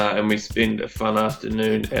that. And we spend a fun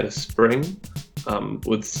afternoon at a spring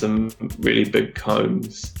with some really big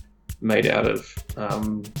combs made out of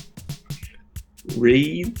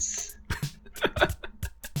reeds.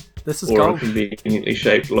 This is or gold. a conveniently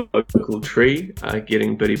shaped local tree,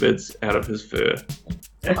 getting bitty bits out of his fur.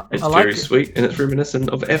 It's like very it. sweet, and it's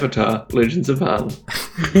reminiscent of Avatar: Legends of Aang.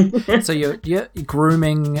 So you're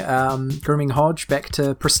grooming Hodge back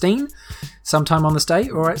to pristine sometime on this day.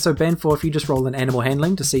 All right. So Banfor, if you just roll an animal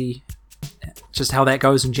handling to see just how that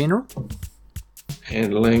goes in general.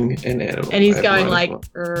 Handling an animal. And he's going Animal.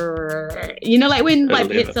 like, you know, like when like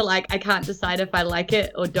 11. pets are like, I can't decide if I like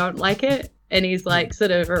it or don't like it. And he's like,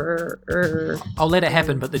 sort of, I'll let it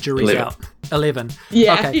happen, but the jury's 11. out. 11.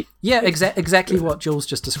 yeah. Okay. Yeah, exactly what Jules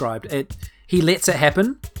just described. He lets it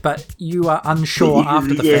happen, but you are unsure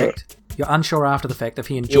after the fact. You're unsure after the fact if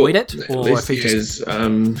he enjoyed it At or least if he just.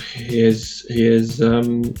 he has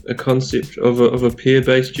a concept of a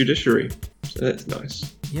peer-based judiciary. So that's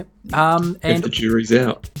nice. Yep. If the jury's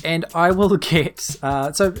out. And I will get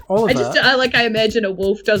so Oliver. I imagine a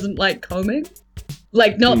wolf doesn't like combing.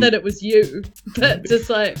 Like, not that it was you, but just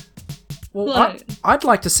like, Well, like I'd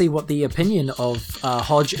like to see what the opinion of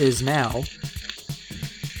Hodge is now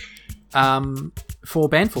for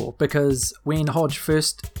Banfor, because when Hodge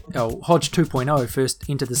 2.0 first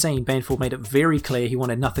entered the scene, Banfor made it very clear he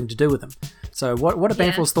wanted nothing to do with him. So what are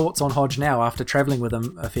Banfor's thoughts on Hodge now after travelling with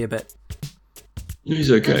him a fair bit?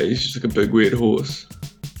 He's okay. He's just like a big weird horse.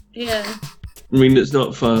 yeah. I mean, it's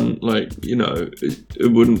not fun. Like, you know,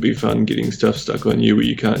 it wouldn't be fun getting stuff stuck on you where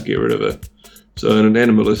you can't get rid of it. So in an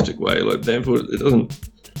animalistic way, like Danforth,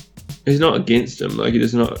 he's not against him. Like, he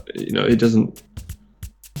does not, you know,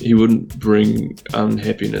 he wouldn't bring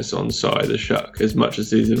unhappiness on Sai the Shuck as much as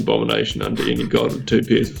he's an abomination under any god with 2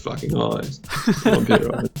 pairs of fucking eyes. One pair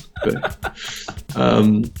of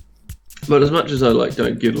eyes. But as much as I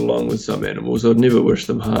don't get along with some animals, I'd never wish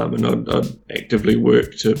them harm, and I'd actively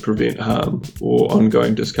work to prevent harm or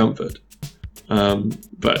ongoing discomfort.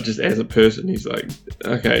 But just as a person, he's like,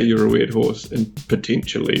 okay, you're a weird horse, and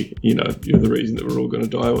potentially, you know, you're the reason that we're all going to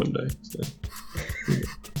die one day. So.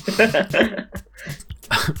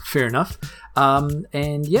 Fair enough.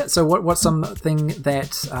 And yeah, so what's something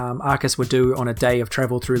that Arcus would do on a day of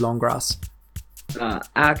travel through long grass?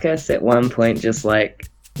 Arcus at one point just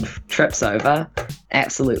trips over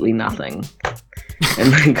absolutely nothing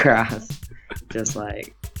in the grass, just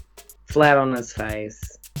flat on his face,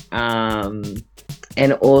 and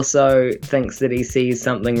also thinks that he sees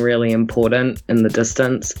something really important in the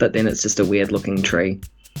distance, but then it's just a weird looking tree.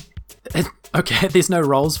 Okay, there's no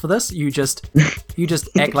roles for this. You just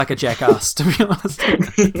act like a jackass, to be honest.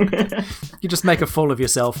 You just make a fool of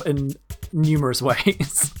yourself in numerous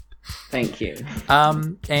ways. Thank you.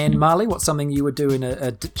 And Marley, what's something you would do in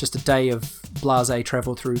just a day of blasé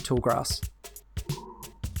travel through tall grass?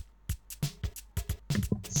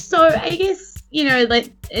 So I guess, you know,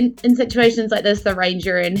 like in situations like this, the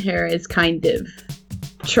ranger in her is kind of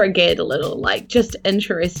triggered a little, just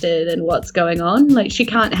interested in what's going on. Like, she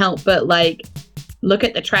can't help but look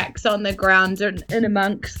at the tracks on the ground and in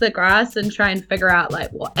amongst the grass and try and figure out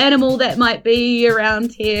what animal that might be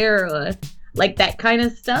around here, or that kind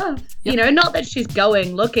of stuff. Yep. You know, not that she's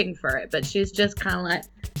going looking for it, but she's just kind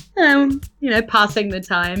of passing the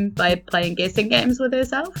time by playing guessing games with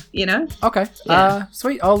herself, you know? Okay. Yeah.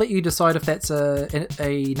 Sweet. I'll let you decide if that's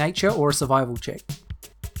a nature or a survival check.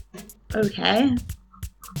 Okay.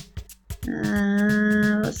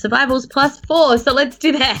 Survival's +4, so let's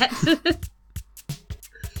do that.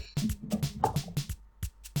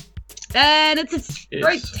 And it's a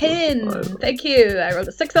straight Yes, 10. five. Thank you. I rolled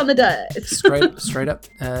a 6 on the dice. Straight up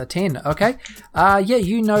 10. Okay.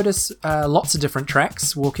 You notice lots of different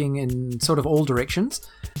tracks walking in sort of all directions.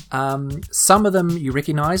 Some of them you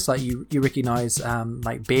recognize, like you recognize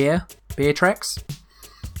like bear tracks.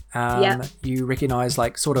 You recognize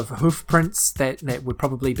like sort of hoof prints that would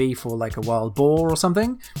probably be for like a wild boar or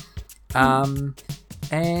something. You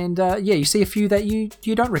see a few that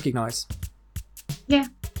you don't recognize. Yeah,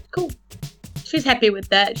 cool. She's happy with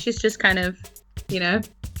that. She's just kind of,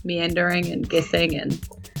 meandering and guessing, and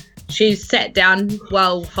she sat down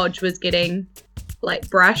while Hodge was getting like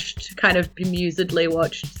brushed, kind of bemusedly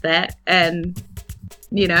watched that, and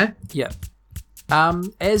Yeah.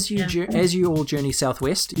 As you all journey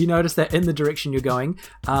southwest, you notice that in the direction you're going,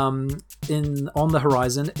 on the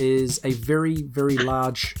horizon is a very, very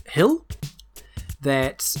large hill.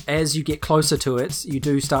 That as you get closer to it, you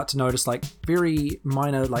do start to notice like very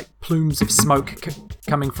minor like plumes of smoke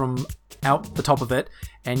coming from out the top of it,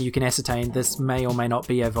 and you can ascertain this may or may not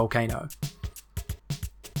be a volcano.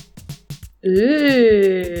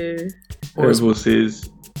 ooh. Orville says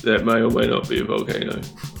that may or may not be a volcano.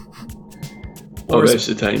 Or I've as-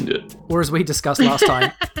 ascertained it. Or as we discussed last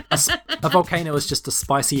time, a volcano is just a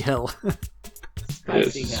spicy hill. It's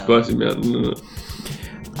Spicy a hell. spicy mountain, isn't it?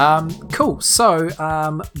 Cool. So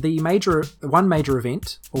the major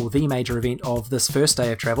event, or the major event of this first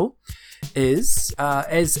day of travel, is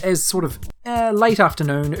as sort of late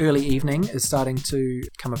afternoon, early evening is starting to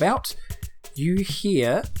come about. You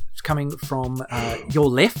hear coming from your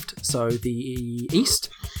left, so the east,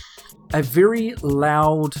 a very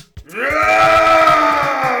loud.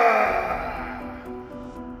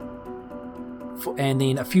 And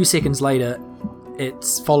then a few seconds later,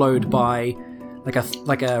 it's followed by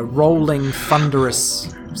like a rolling,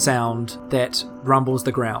 thunderous sound that rumbles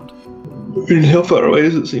the ground. And how far away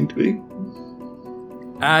does it seem to be?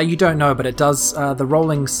 You don't know, but it does. The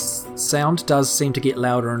rolling sound does seem to get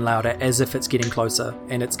louder and louder, as if it's getting closer,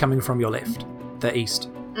 and it's coming from your left, the east.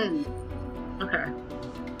 Okay.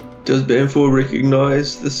 Does Banfor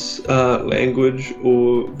recognise this language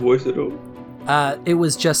or voice at all? It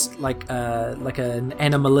was just like an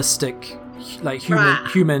animalistic, like Rah.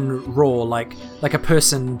 human roar, like a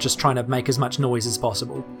person just trying to make as much noise as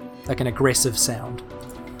possible, like an aggressive sound,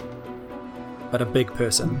 but a big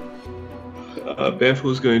person.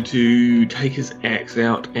 Banfor's going to take his axe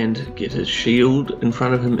out and get his shield in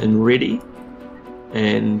front of him and ready.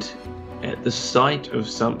 And at the sight of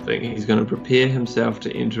something, he's going to prepare himself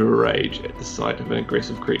to enter a rage at the sight of an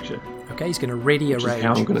aggressive creature. Okay, he's going to ready a Which is rage.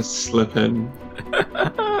 how I'm going to slip in.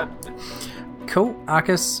 Cool.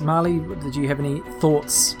 Arcus, Marley, did you have any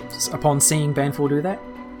thoughts upon seeing Banfor do that?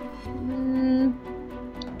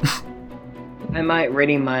 I might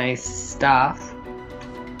ready my staff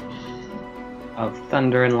of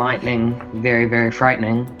thunder and lightning. Very, very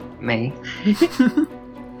frightening me.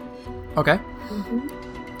 Okay.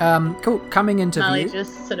 Cool. Coming into Molly view.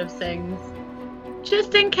 just sort of sings,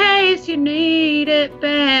 "Just in case you need it,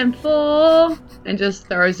 Banfor," and just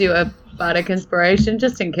throws you a bardic inspiration,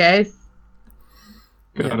 just in case.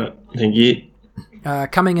 Got it. Thank you.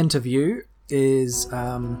 Coming into view is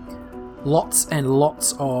lots and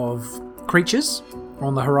lots of creatures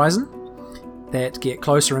on the horizon that get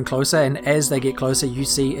closer and closer, and as they get closer, you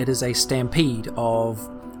see it is a stampede of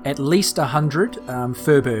at least 100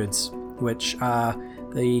 furbirds, which are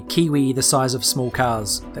the kiwi the size of small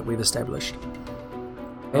cars that we've established.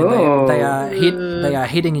 And Oh. they are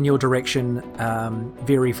heading in your direction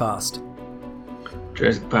very fast.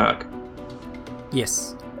 Jurassic Park.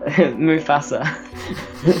 Yes. Mufasa.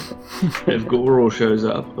 If Goro shows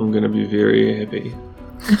up, I'm going to be very happy.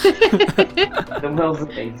 The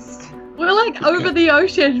wildebeest. We're like over the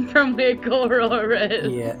ocean from where Goror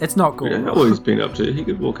is. Yeah, it's not You know cool. how he's been up to. He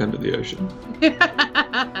could walk under the ocean.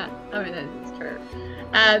 I mean, that's true.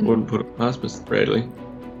 Wouldn't put it past Mr. Bradley.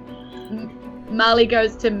 Marley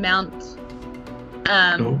goes to mount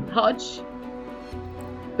Oh. Hodge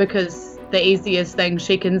because the easiest thing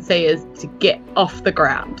she can see is to get off the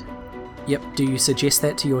ground. Yep. Do you suggest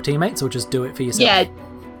that to your teammates or just do it for yourself? Yeah.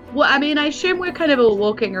 Well, I mean, I assume we're kind of all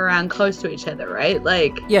walking around close to each other, right?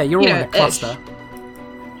 Like, Yeah, you're all you in know, a cluster.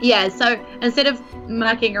 yeah. So instead of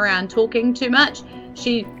mucking around talking too much,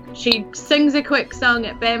 she sings a quick song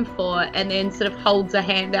at Banfor and then sort of holds a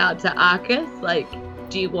hand out to Arcus, like,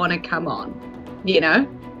 "Do you want to come on?" You know?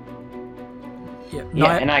 Yeah.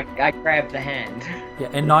 Yeah, Nio- and I grab the hand. yeah,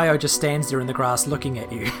 and Nio just stands there in the grass looking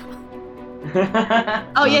at you.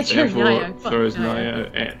 Oh yeah, true. Therefore, Nio. Fuck, throws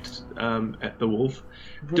Nio. Nio at the wolf.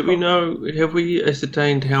 Do we know? Have we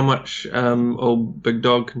ascertained how much old Big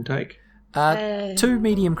Dog can take? Two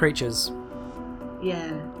medium creatures.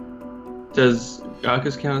 Yeah. Does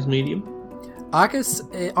Arcus count as medium? Arcus,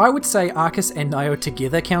 I would say Arcus and Nio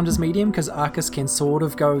together count as medium, because Arcus can sort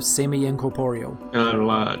of go semi-incorporeal. I'm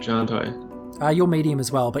large, aren't I? You're medium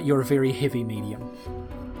as well, but you're a very heavy medium.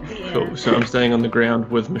 Yeah. Cool, so I'm staying on the ground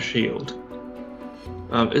with my shield.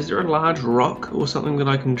 Is there a large rock or something that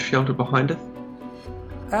I can shelter behind it?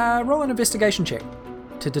 Roll an investigation check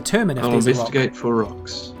to determine if I'll there's investigate for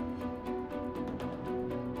rocks.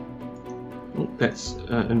 Oh, that's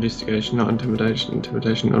investigation, not intimidation.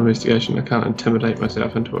 Intimidation, not investigation. I can't intimidate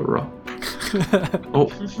myself into a rock. Oh,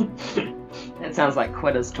 That sounds like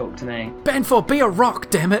quitters talk to me. a rock. Banfor, be a rock,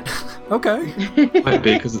 damn it! Okay. might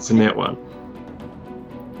be because it's a nat one,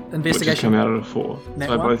 which has Investigation. come out at a 4. Nat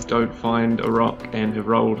So I one? both don't find a rock and have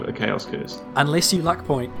rolled a chaos curse. Unless you luck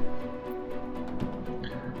point.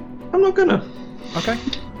 I'm not gonna. Okay.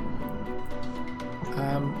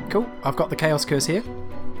 Cool. I've got the Chaos Curse here.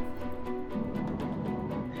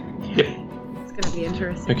 Yep. It's gonna be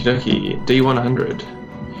interesting. Okie dokie. D100.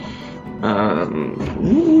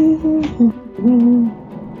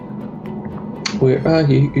 Where are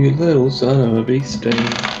you, you little son of a beastie?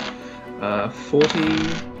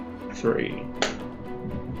 43.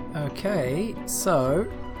 Okay, so...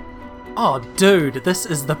 Oh, dude, this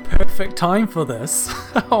is the perfect time for this.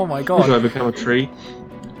 Oh my Do I god. become a tree?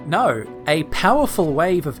 No, a powerful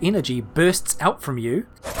wave of energy bursts out from you.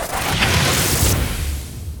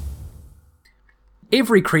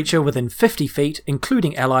 Every creature within 50 feet,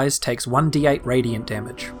 including allies, takes 1d8 radiant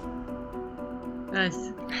damage.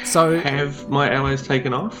 Nice. So Have my allies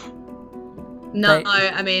taken off? No, They-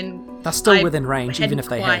 I mean, they're still I within range, even if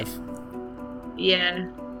they hadn't have. yeah.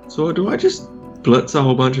 So do I just blitz a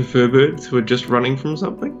whole bunch of furrbirds who are just running from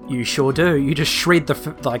something? You sure do. You just shred the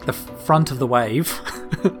the front of the wave.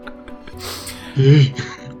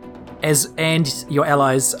 And your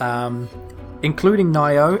allies, including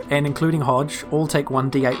Nio and including Hodge, all take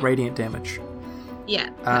 1d8 radiant damage. Yeah.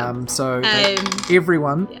 So Um,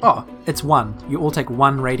 everyone... yeah. Oh, it's 1. You all take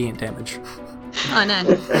 1 radiant damage. Oh, nice.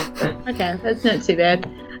 Okay, that's not too bad.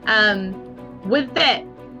 With that,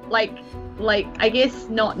 like I guess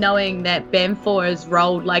not knowing that Banfor has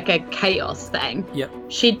rolled like a chaos thing, Yep.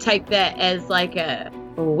 she'd take that as like a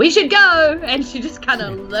we should go, and she just kind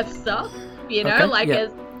of lifts off, you know, Okay, like yeah.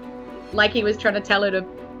 as like he was trying to tell her to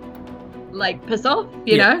like piss off,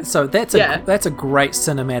 you Yeah, know. So that's a great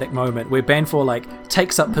cinematic moment where Banfor like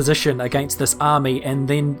takes up position against this army, and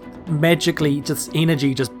then magically just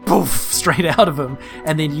energy just poof straight out of him,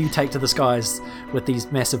 and then you take to the skies with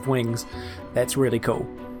these massive wings. That's really cool.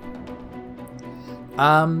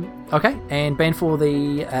 Okay, and Banfor,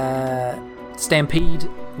 the Stampede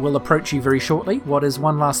will approach you very shortly. What is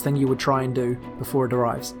one last thing you would try and do before it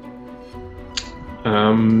arrives?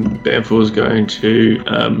 Banfor's going to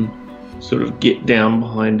sort of get down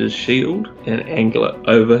behind his shield and angle it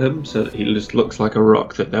over him so that he just looks like a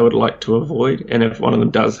rock that they would like to avoid. And if one of them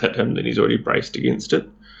does hit him, then he's already braced against it.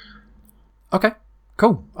 Okay,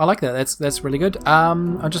 cool. I like that. That's really good.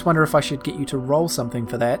 I just wonder if I should get you to roll something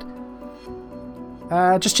for that.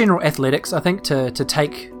 Just general athletics, I think, to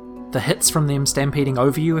take the hits from them stampeding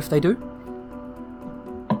over you if they do.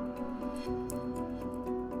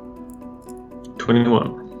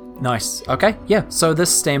 21. Nice. Okay, yeah. So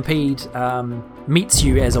this stampede meets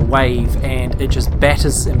you as a wave, and it just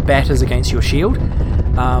batters and batters against your shield.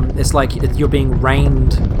 It's like you're being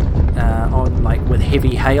rained on, like with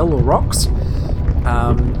heavy hail or rocks.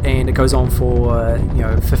 And it goes on for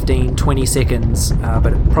 15, 20 seconds,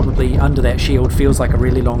 but probably under that shield feels like a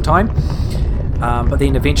really long time. But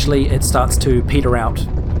then eventually it starts to peter out,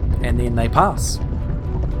 and then they pass.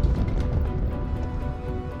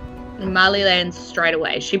 Marley lands straight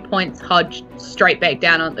away. She points Hodge straight back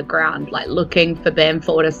down on the ground, like looking for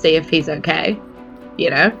Banfor to see if he's okay. You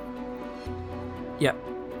know? Yep.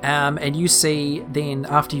 And you see then,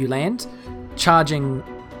 after you land, charging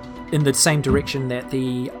in the same direction that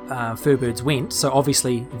the furrbirds went, so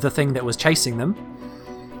obviously the thing that was chasing them,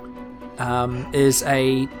 is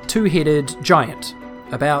a two-headed giant,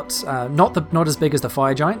 about not as big as the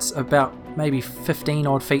fire giants, about maybe 15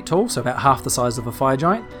 odd feet tall, so about half the size of a fire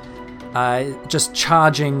giant, just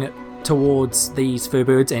charging towards these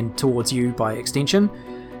furrbirds and towards you by extension,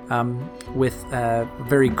 with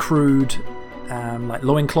very crude like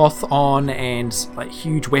loincloth on and like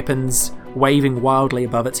huge weapons waving wildly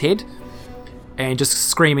above its head, and just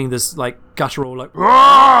screaming this like guttural like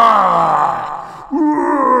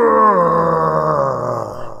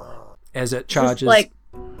as it charges. Just like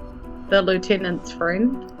the lieutenant's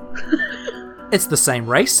friend. It's the same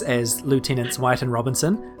race as Lieutenants White and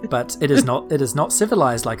Robinson, but it is not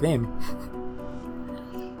civilized like them.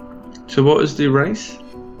 So what is the race?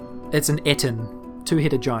 It's an Etin,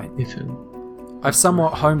 two-headed giant. Etin. I've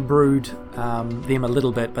somewhat homebrewed them a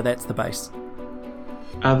little bit, but that's the base.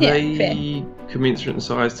 Are Yeah, they commensurate in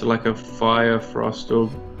size to like a fire, frost, or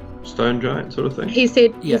stone giant sort of thing? He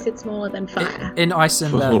said Yeah. smaller than fire. In Ison,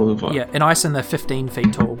 Smaller than fire. in Ison they're 15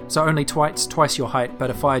 feet tall, so only twice your height, but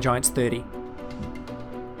a fire giant's 30.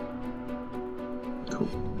 Cool.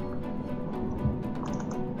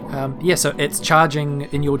 So it's charging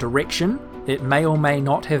in your direction. It may or may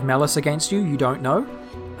not have malice against you. You don't know.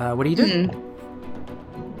 What do you do?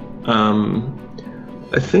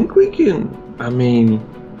 I think we can. I mean,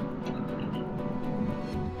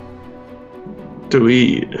 do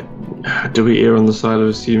we err on the side of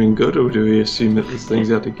assuming good, or do we assume that this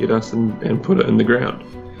thing's out to get us and put it in the ground?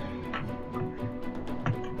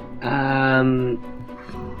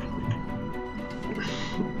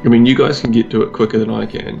 I mean, you guys can get to it quicker than I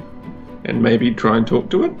can, and maybe try and talk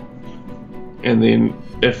to it. And then,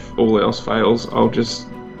 if all else fails, I'll just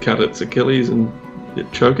cut its Achilles and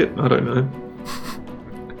choke it. I don't know.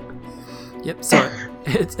 Yep. So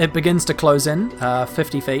it begins to close in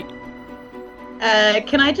 50 feet.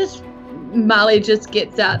 Can I just... Marley just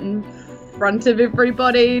gets out in front of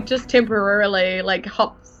everybody, just temporarily, like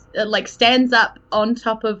hops, like stands up on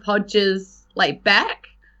top of Hodges' like back,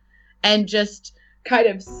 and just kind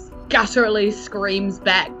of gutturally screams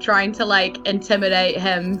back, trying to like intimidate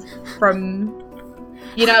him from,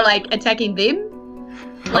 like attacking them.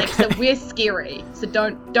 Like, Okay. So we're scary. So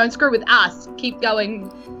don't screw with us. Keep going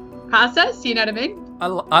past us. You know what I mean?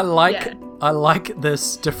 I like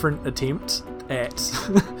this different attempt at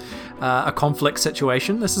a conflict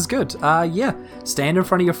situation. This is good. Stand in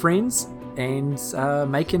front of your friends and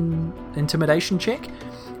make an intimidation check.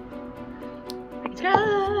 Just.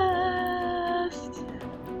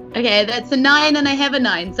 Okay, that's a 9 and I have a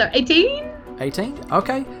 9, so 18? 18.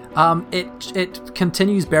 Okay. It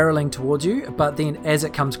continues barreling towards you, but then as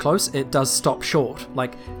it comes close, it does stop short,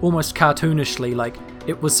 like almost cartoonishly, like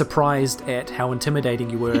it was surprised at how intimidating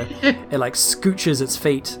you were. It like scooches its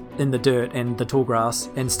feet in the dirt and the tall grass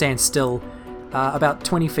and stands still, about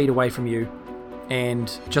 20 feet away from you,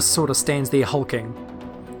 and just sort of stands there hulking.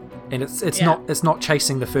 And it's not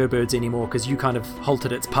chasing the fur-birds anymore because you kind of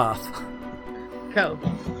halted its path. Cool.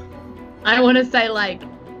 I want to say, like,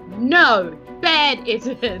 no, bad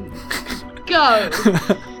Etin, go.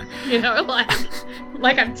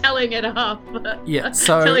 Like I'm telling it off. Yeah,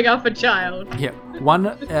 so telling off a child. yeah, one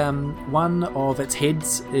of its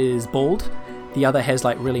heads is bald. The other has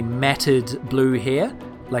like really matted blue hair,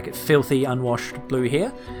 like filthy, unwashed blue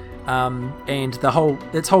hair. And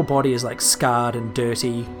its whole body is like scarred and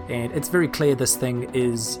dirty, and it's very clear this thing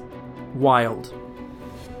is wild.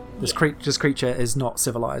 This creature is not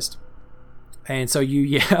civilized. And so you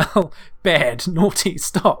yell, bad, naughty,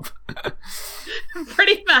 stop.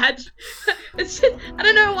 Pretty much. It's just, I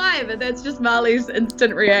don't know why, but that's just Marley's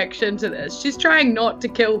instant reaction to this. She's trying not to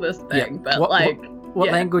kill this thing, but what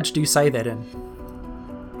yeah. language do you say that in?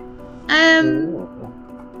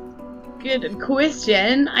 Good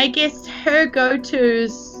question. I guess her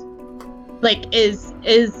go-to's like is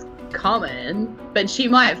common, but she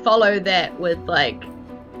might follow that with like,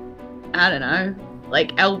 I don't know,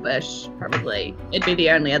 like Elvish probably. It'd be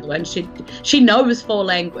the only other one. She knows 4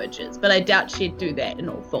 languages, but I doubt she'd do that in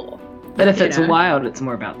all 4. But if it's know. wild, it's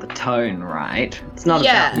more about the tone, right? It's not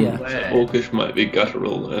Yeah. about the Yeah. word. Orcish might be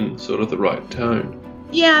guttural and sort of the right tone.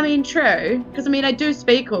 Yeah, I mean, true. Because, I mean, I do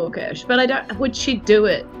speak Orcish, but I don't... Would she do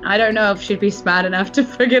it? I don't know if she'd be smart enough to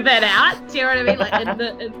figure that out. Do you know what I mean? Like, in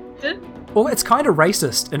the instant. Well, it's kind of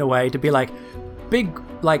racist in a way to be like, big,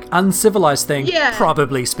 like, uncivilized thing Yeah.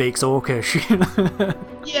 probably speaks Orcish.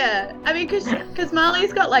 Yeah. I mean, because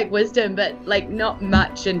Marley's got, like, wisdom, but, like, not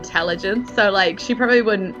much intelligence. So, like, she probably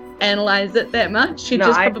wouldn't analyze it that much. She'd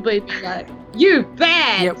probably be like, you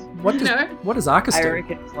bad! Yeah, what does Arcus I do?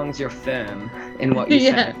 reckon as long as you're firm in what you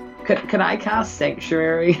Yeah. say. Could I cast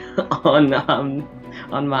Sanctuary on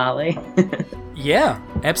Marley? Yeah,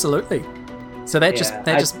 absolutely. So that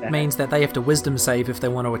Yeah, just means that they have to wisdom save if they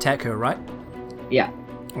want to attack her, right? Yeah.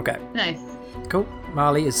 Okay, Nice. cool.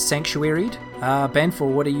 Marley is sanctuaried. Banfor,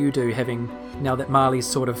 what do you do now that Marley's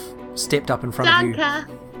sort of stepped up in front of you? Sanka!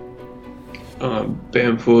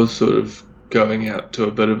 Bamfor's sort of going out to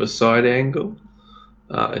a bit of a side angle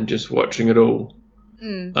and just watching it all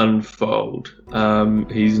unfold.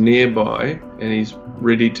 He's nearby and he's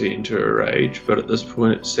ready to enter a rage, but at this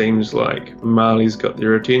point it seems like Marley's got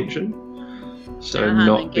their attention, so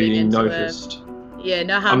not getting being into noticed. Yeah,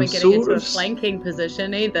 no harm I'm in getting into sort a of- flanking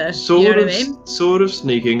position either. Sort you know of, what I mean? sort of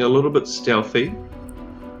sneaking, a little bit stealthy.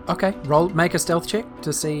 Okay, make a stealth check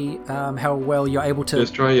to see how well you're able to.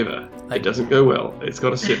 First try ever. It doesn't go well. It's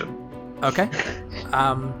got a 7. Okay.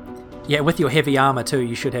 Yeah, with your heavy armor too,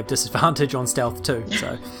 you should have disadvantage on stealth too.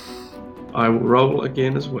 So I will roll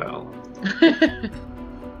again as well.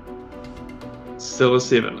 Still a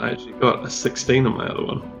 7. I actually got a 16 on my other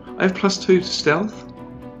one. I have +2 to stealth.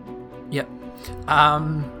 yep.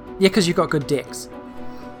 Yeah, because you've got good dex.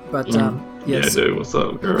 But Yeah, yes. dude. What's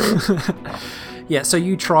up, girl? Yeah, so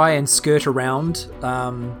you try and skirt around,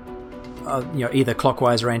 either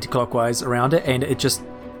clockwise or anti-clockwise around it, and it just,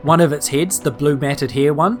 one of its heads, the blue matted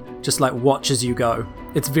hair one, just like watches you go.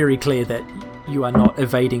 It's very clear that you are not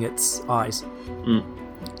evading its eyes. Mm.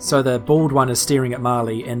 So the bald one is staring at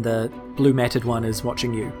Marley, and the blue matted one is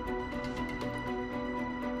watching you.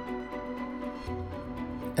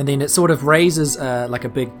 And then it sort of raises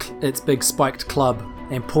its big spiked club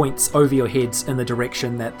and points over your heads in the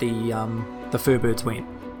direction that the furbirds went.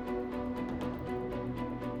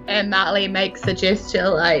 And Marley makes a gesture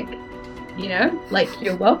like, like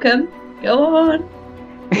you're welcome. Go on.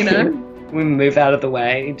 We move out of the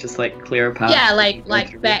way, just like clear a path. Yeah, like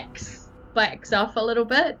backs off a little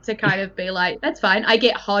bit to kind of be like, that's fine. I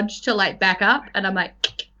get Hodge to like back up, and I'm like.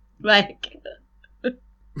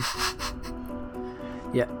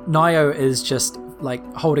 Yeah, Nio is just like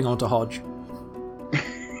holding on to Hodge.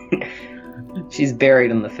 She's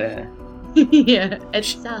buried in the fur. Yeah,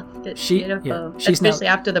 it's soft. It's beautiful, yeah, she's especially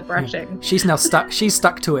after the brushing. She's now stuck. She's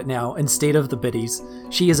stuck to it now instead of the biddies.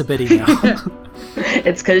 She is a biddy now.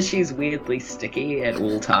 It's because she's weirdly sticky at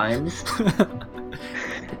all times.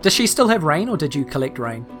 Does she still have Rain, or did you collect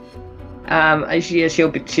Rain?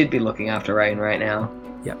 She'd be looking after Rain right now.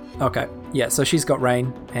 Yeah. Okay. Yeah. So she's got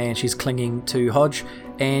Rain, and she's clinging to Hodge,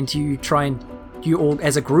 and you all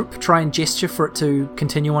as a group try and gesture for it to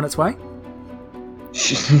continue on its way.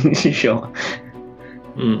 Sure.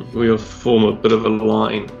 We'll form a bit of a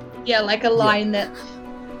line. Yeah, like a line that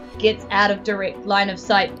gets out of direct line of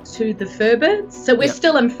sight to the furbirds. So we're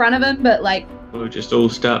still in front of him, but like. We'll just all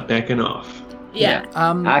start backing off. Yeah.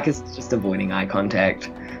 Arcus is just avoiding eye contact.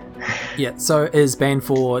 Yeah. So is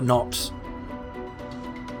Banfor not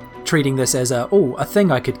treating this as a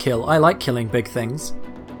thing I could kill? I like killing big things.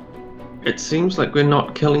 It seems like we're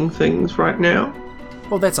not killing things right now.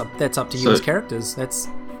 Well, that's up to you as characters. That's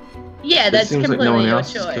It seems like completely no one your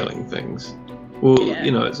else choice. is killing things. Well,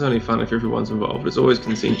 Yeah. it's only fun if everyone's involved. It's always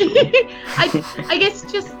consensual. I guess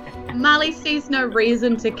just Marley sees no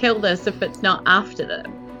reason to kill this if it's not after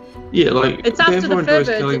them. Yeah, like It's after the everyone enjoys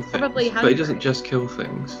furbirds, killing it's probably things, but he hungry. doesn't just kill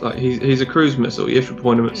things. Like he's a cruise missile. You have to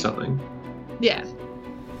point him at something. Yeah.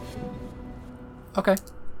 okay.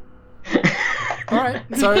 All right.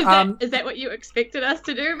 So Is that what you expected us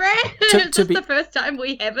to do, Brad? To Is this be- the first time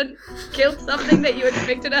we haven't killed something that you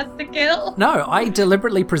expected us to kill? no, I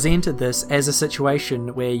deliberately presented this as a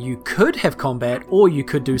situation where you could have combat or you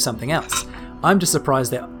could do something else. I'm just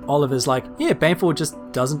surprised that Oliver's like, yeah, Banfor just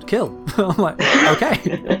doesn't kill. I'm like, okay.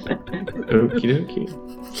 Okie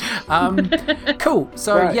dokie. Cool.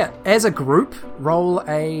 So Right. yeah, as a group, roll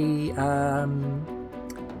a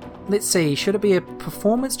let's see, should it be a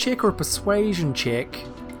performance check or a persuasion check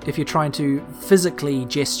if you're trying to physically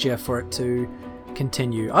gesture for it to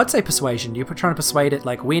continue? I'd say persuasion. You're trying to persuade it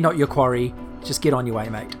like, we're not your quarry, just get on your way,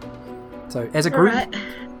 mate. So as a group, Alright.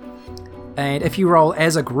 and if you roll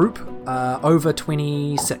as a group, over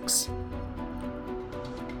 26.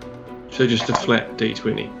 So just a flat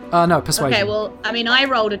D20. No, persuasion. Okay, well, I mean, I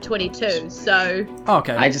rolled a 22, so Oh,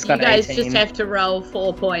 okay. I just you got guys 18. just have to roll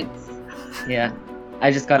 4 points. Yeah. I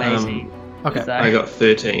just got Um, 18. Okay. So, I got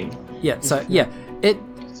 13. Yeah, so yeah, it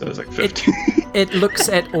So it's like 15. it looks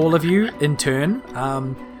at all of you in turn.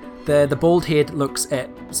 The bald head looks at,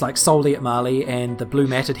 it's like solely at Marley, and the blue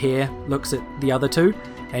matted hair looks at the other two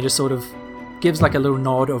and just sort of gives like a little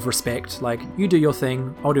nod of respect, like, you do your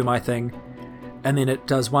thing, I'll do my thing. And then it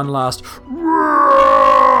does one last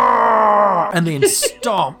and then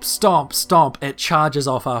stomp, stomp, stomp, it charges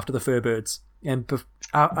off after the furbirds. And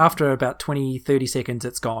after about 20-30 seconds,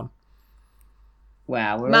 it's gone.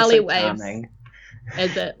 wow, we're Molly also waves. charming.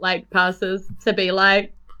 As it, like, passes to be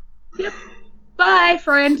like, yep, bye,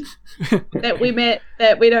 friend, that we met,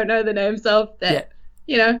 that we don't know the names of, that,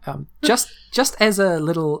 you know. Just as a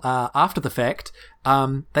little after the fact,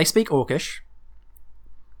 they speak Orcish.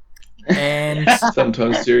 And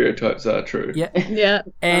Sometimes stereotypes are true. yeah, Yeah.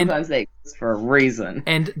 and Sometimes they exist for a reason.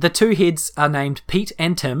 and the two heads are named Pete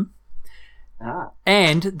and Tim, Ah.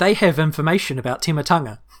 and they have information about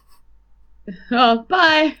Timatanga. Oh,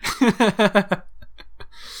 bye.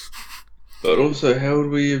 But also, how would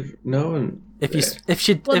we have known? If that's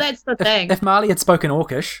the thing. If Marley had spoken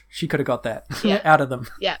Orcish, she could have got that out of them.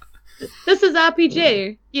 Yeah. This is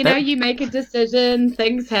RPG. You know, you make a decision,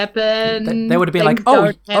 things happen. They would have been like, things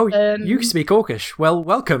oh, don't happen. you speak Orcish. Well,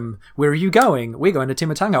 welcome. Where are you going? We're going to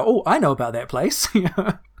Timatanga. Oh, I know about that place.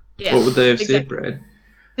 Yeah, What would they have said, Brad?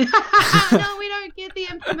 No, we don't get the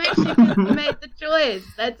information because we made the choice.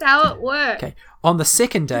 That's how it works. Okay. On the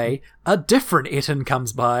second day, a different Etten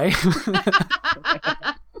comes by.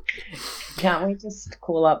 Can't we just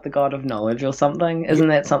call up the God of Knowledge or something? Isn't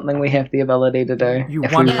that something we have the ability to do? You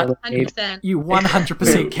if won- we Yeah, really need? 100%. You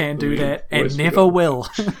 100% can do that and Always never will.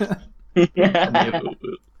 Never will.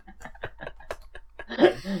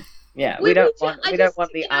 Yeah, we don't want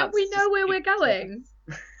the arts. We know to where we're speak to going.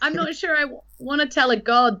 I'm not sure I want to tell a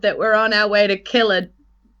god that we're on our way to kill a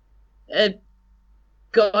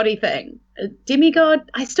gaudy thing. A demigod?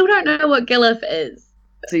 I still don't know what Gilif is.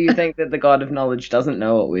 So you think that the God of Knowledge doesn't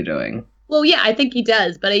know what we're doing? Well, yeah, I think he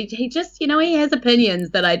does, but he just, he has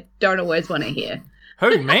opinions that I don't always want to hear.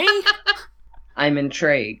 Who, me? I'm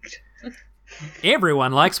intrigued.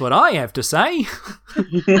 Everyone likes what I have to say.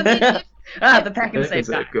 The pack and That save is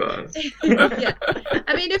that guy. guy. Yeah.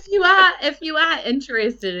 I mean, if you are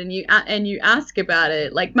interested and you ask about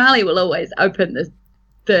it, like Marley will always open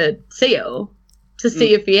the seal to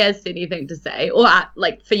see if he has anything to say, or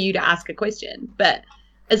like for you to ask a question. But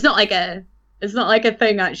it's not like a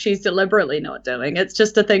thing that she's deliberately not doing. It's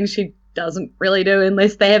just a thing she doesn't really do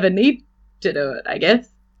unless they have a need to do it, I guess.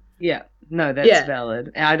 Yeah, no, that's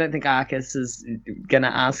valid. I don't think Arcus is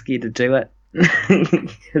gonna ask you to do it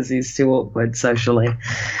because he's too awkward socially.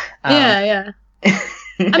 Yeah.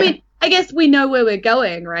 I mean, I guess we know where we're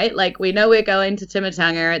going, right? Like, we know we're going to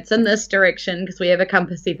Timatanga. It's in this direction because we have a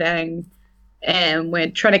compassy thing, and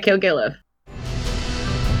we're trying to kill Gilif.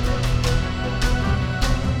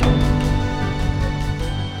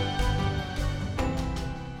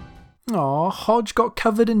 Aw, Hodge got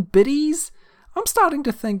covered in biddies? I'm starting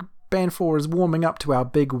to think Band 4 is warming up to our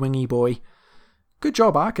big wingy boy. Good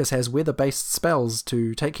job Arcus has weather-based spells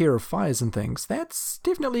to take care of fires and things. That's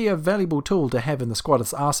definitely a valuable tool to have in the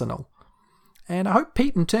squatters' arsenal. And I hope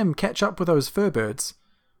Pete and Tim catch up with those furbirds.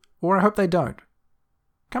 Or I hope they don't.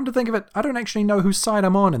 Come to think of it, I don't actually know whose side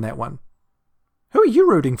I'm on in that one. Who are you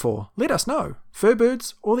rooting for? Let us know.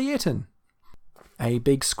 Furbirds or the Etten? A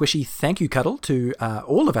big squishy thank you cuddle to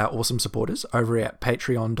all of our awesome supporters over at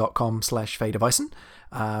patreon.com/fadeofison,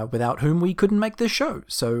 without whom we couldn't make this show.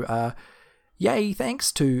 So, yay,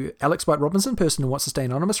 thanks to Alex White Robinson, person who wants to stay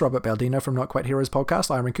anonymous, Robert Baldino from Not Quite Heroes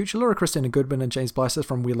podcast, Iron Kuchar, Laura Christina Goodman and James Blyster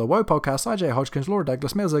from Wheeler Woe podcast, IJ Hodgkins, Laura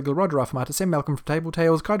Douglas, Mel Ziegler, Roger Affamata, Sam Malcolm from Table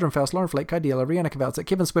Tales, Kydron Faust, Lauren Flake, Kaidiela, Rihanna Kavaltzik,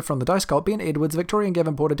 Kevin Swift from The Dice Cult, Ben Edwards, Victorian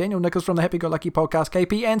Gavin Porter, Daniel Nichols from the Happy Go Lucky podcast,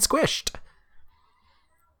 KP, and Squished.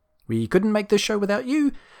 We couldn't make this show without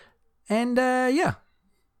you, and yeah.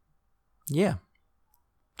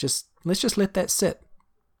 Let's just let that sit.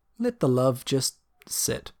 Let the love just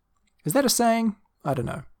sit. Is that a saying? I don't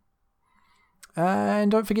know.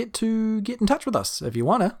 And don't forget to get in touch with us if you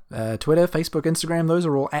wanna. Twitter, Facebook, Instagram, those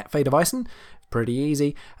are all at Fate of Ison. Pretty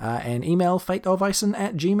easy. And email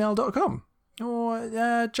fateofison@gmail.com.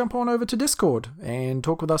 Or jump on over to Discord and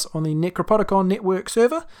talk with us on the Necropodicon Network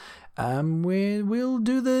server, where we'll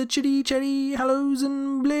do the chitty chatty hellos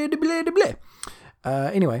and blah blah blah blah.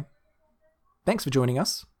 Anyway, thanks for joining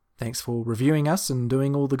us. Thanks for reviewing us and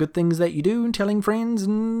doing all the good things that you do and telling friends,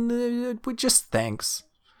 and just thanks.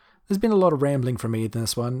 There's been a lot of rambling from me in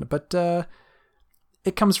this one, but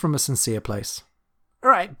it comes from a sincere place.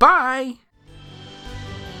 Alright, bye!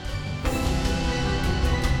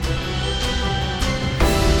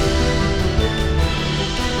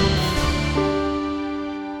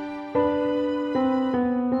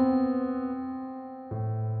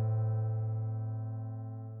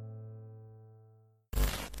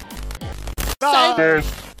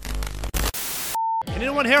 Can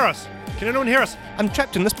anyone hear us? Can anyone hear us? I'm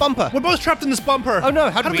trapped in this bumper. We're both trapped in this bumper. Oh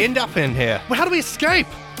no, how did we end up in here? Well, how do we escape?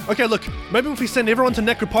 Okay, look, maybe if we send everyone to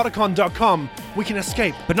necropodicon.com, we can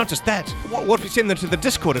escape. But not just that. What if we send them to the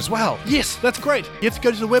Discord as well? Yes, that's great. You have to go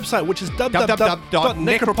to the website, which is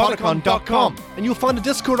www.necropodicon.com. and you'll find a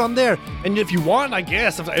Discord on there. And if you want, I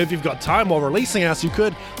guess, if you've got time while releasing us, you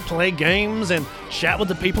could play games and chat with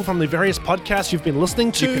the people from the various podcasts you've been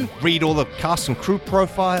listening to. You can read all the cast and crew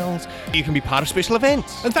profiles. You can be part of special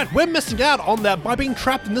events. In fact, we're missing out on that by being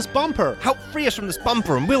trapped in this bumper. Help free us from this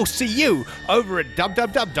bumper and we'll see you over at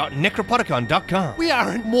www.necropodicon.com. We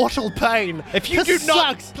are in mortal pain. If you This do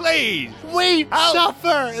not, sucks. please, We help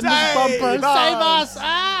suffer in this bumper. save Save us. us!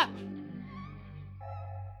 Ah!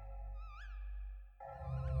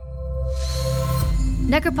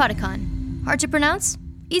 Necropodicon, Hard to pronounce?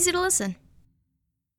 Easy to listen.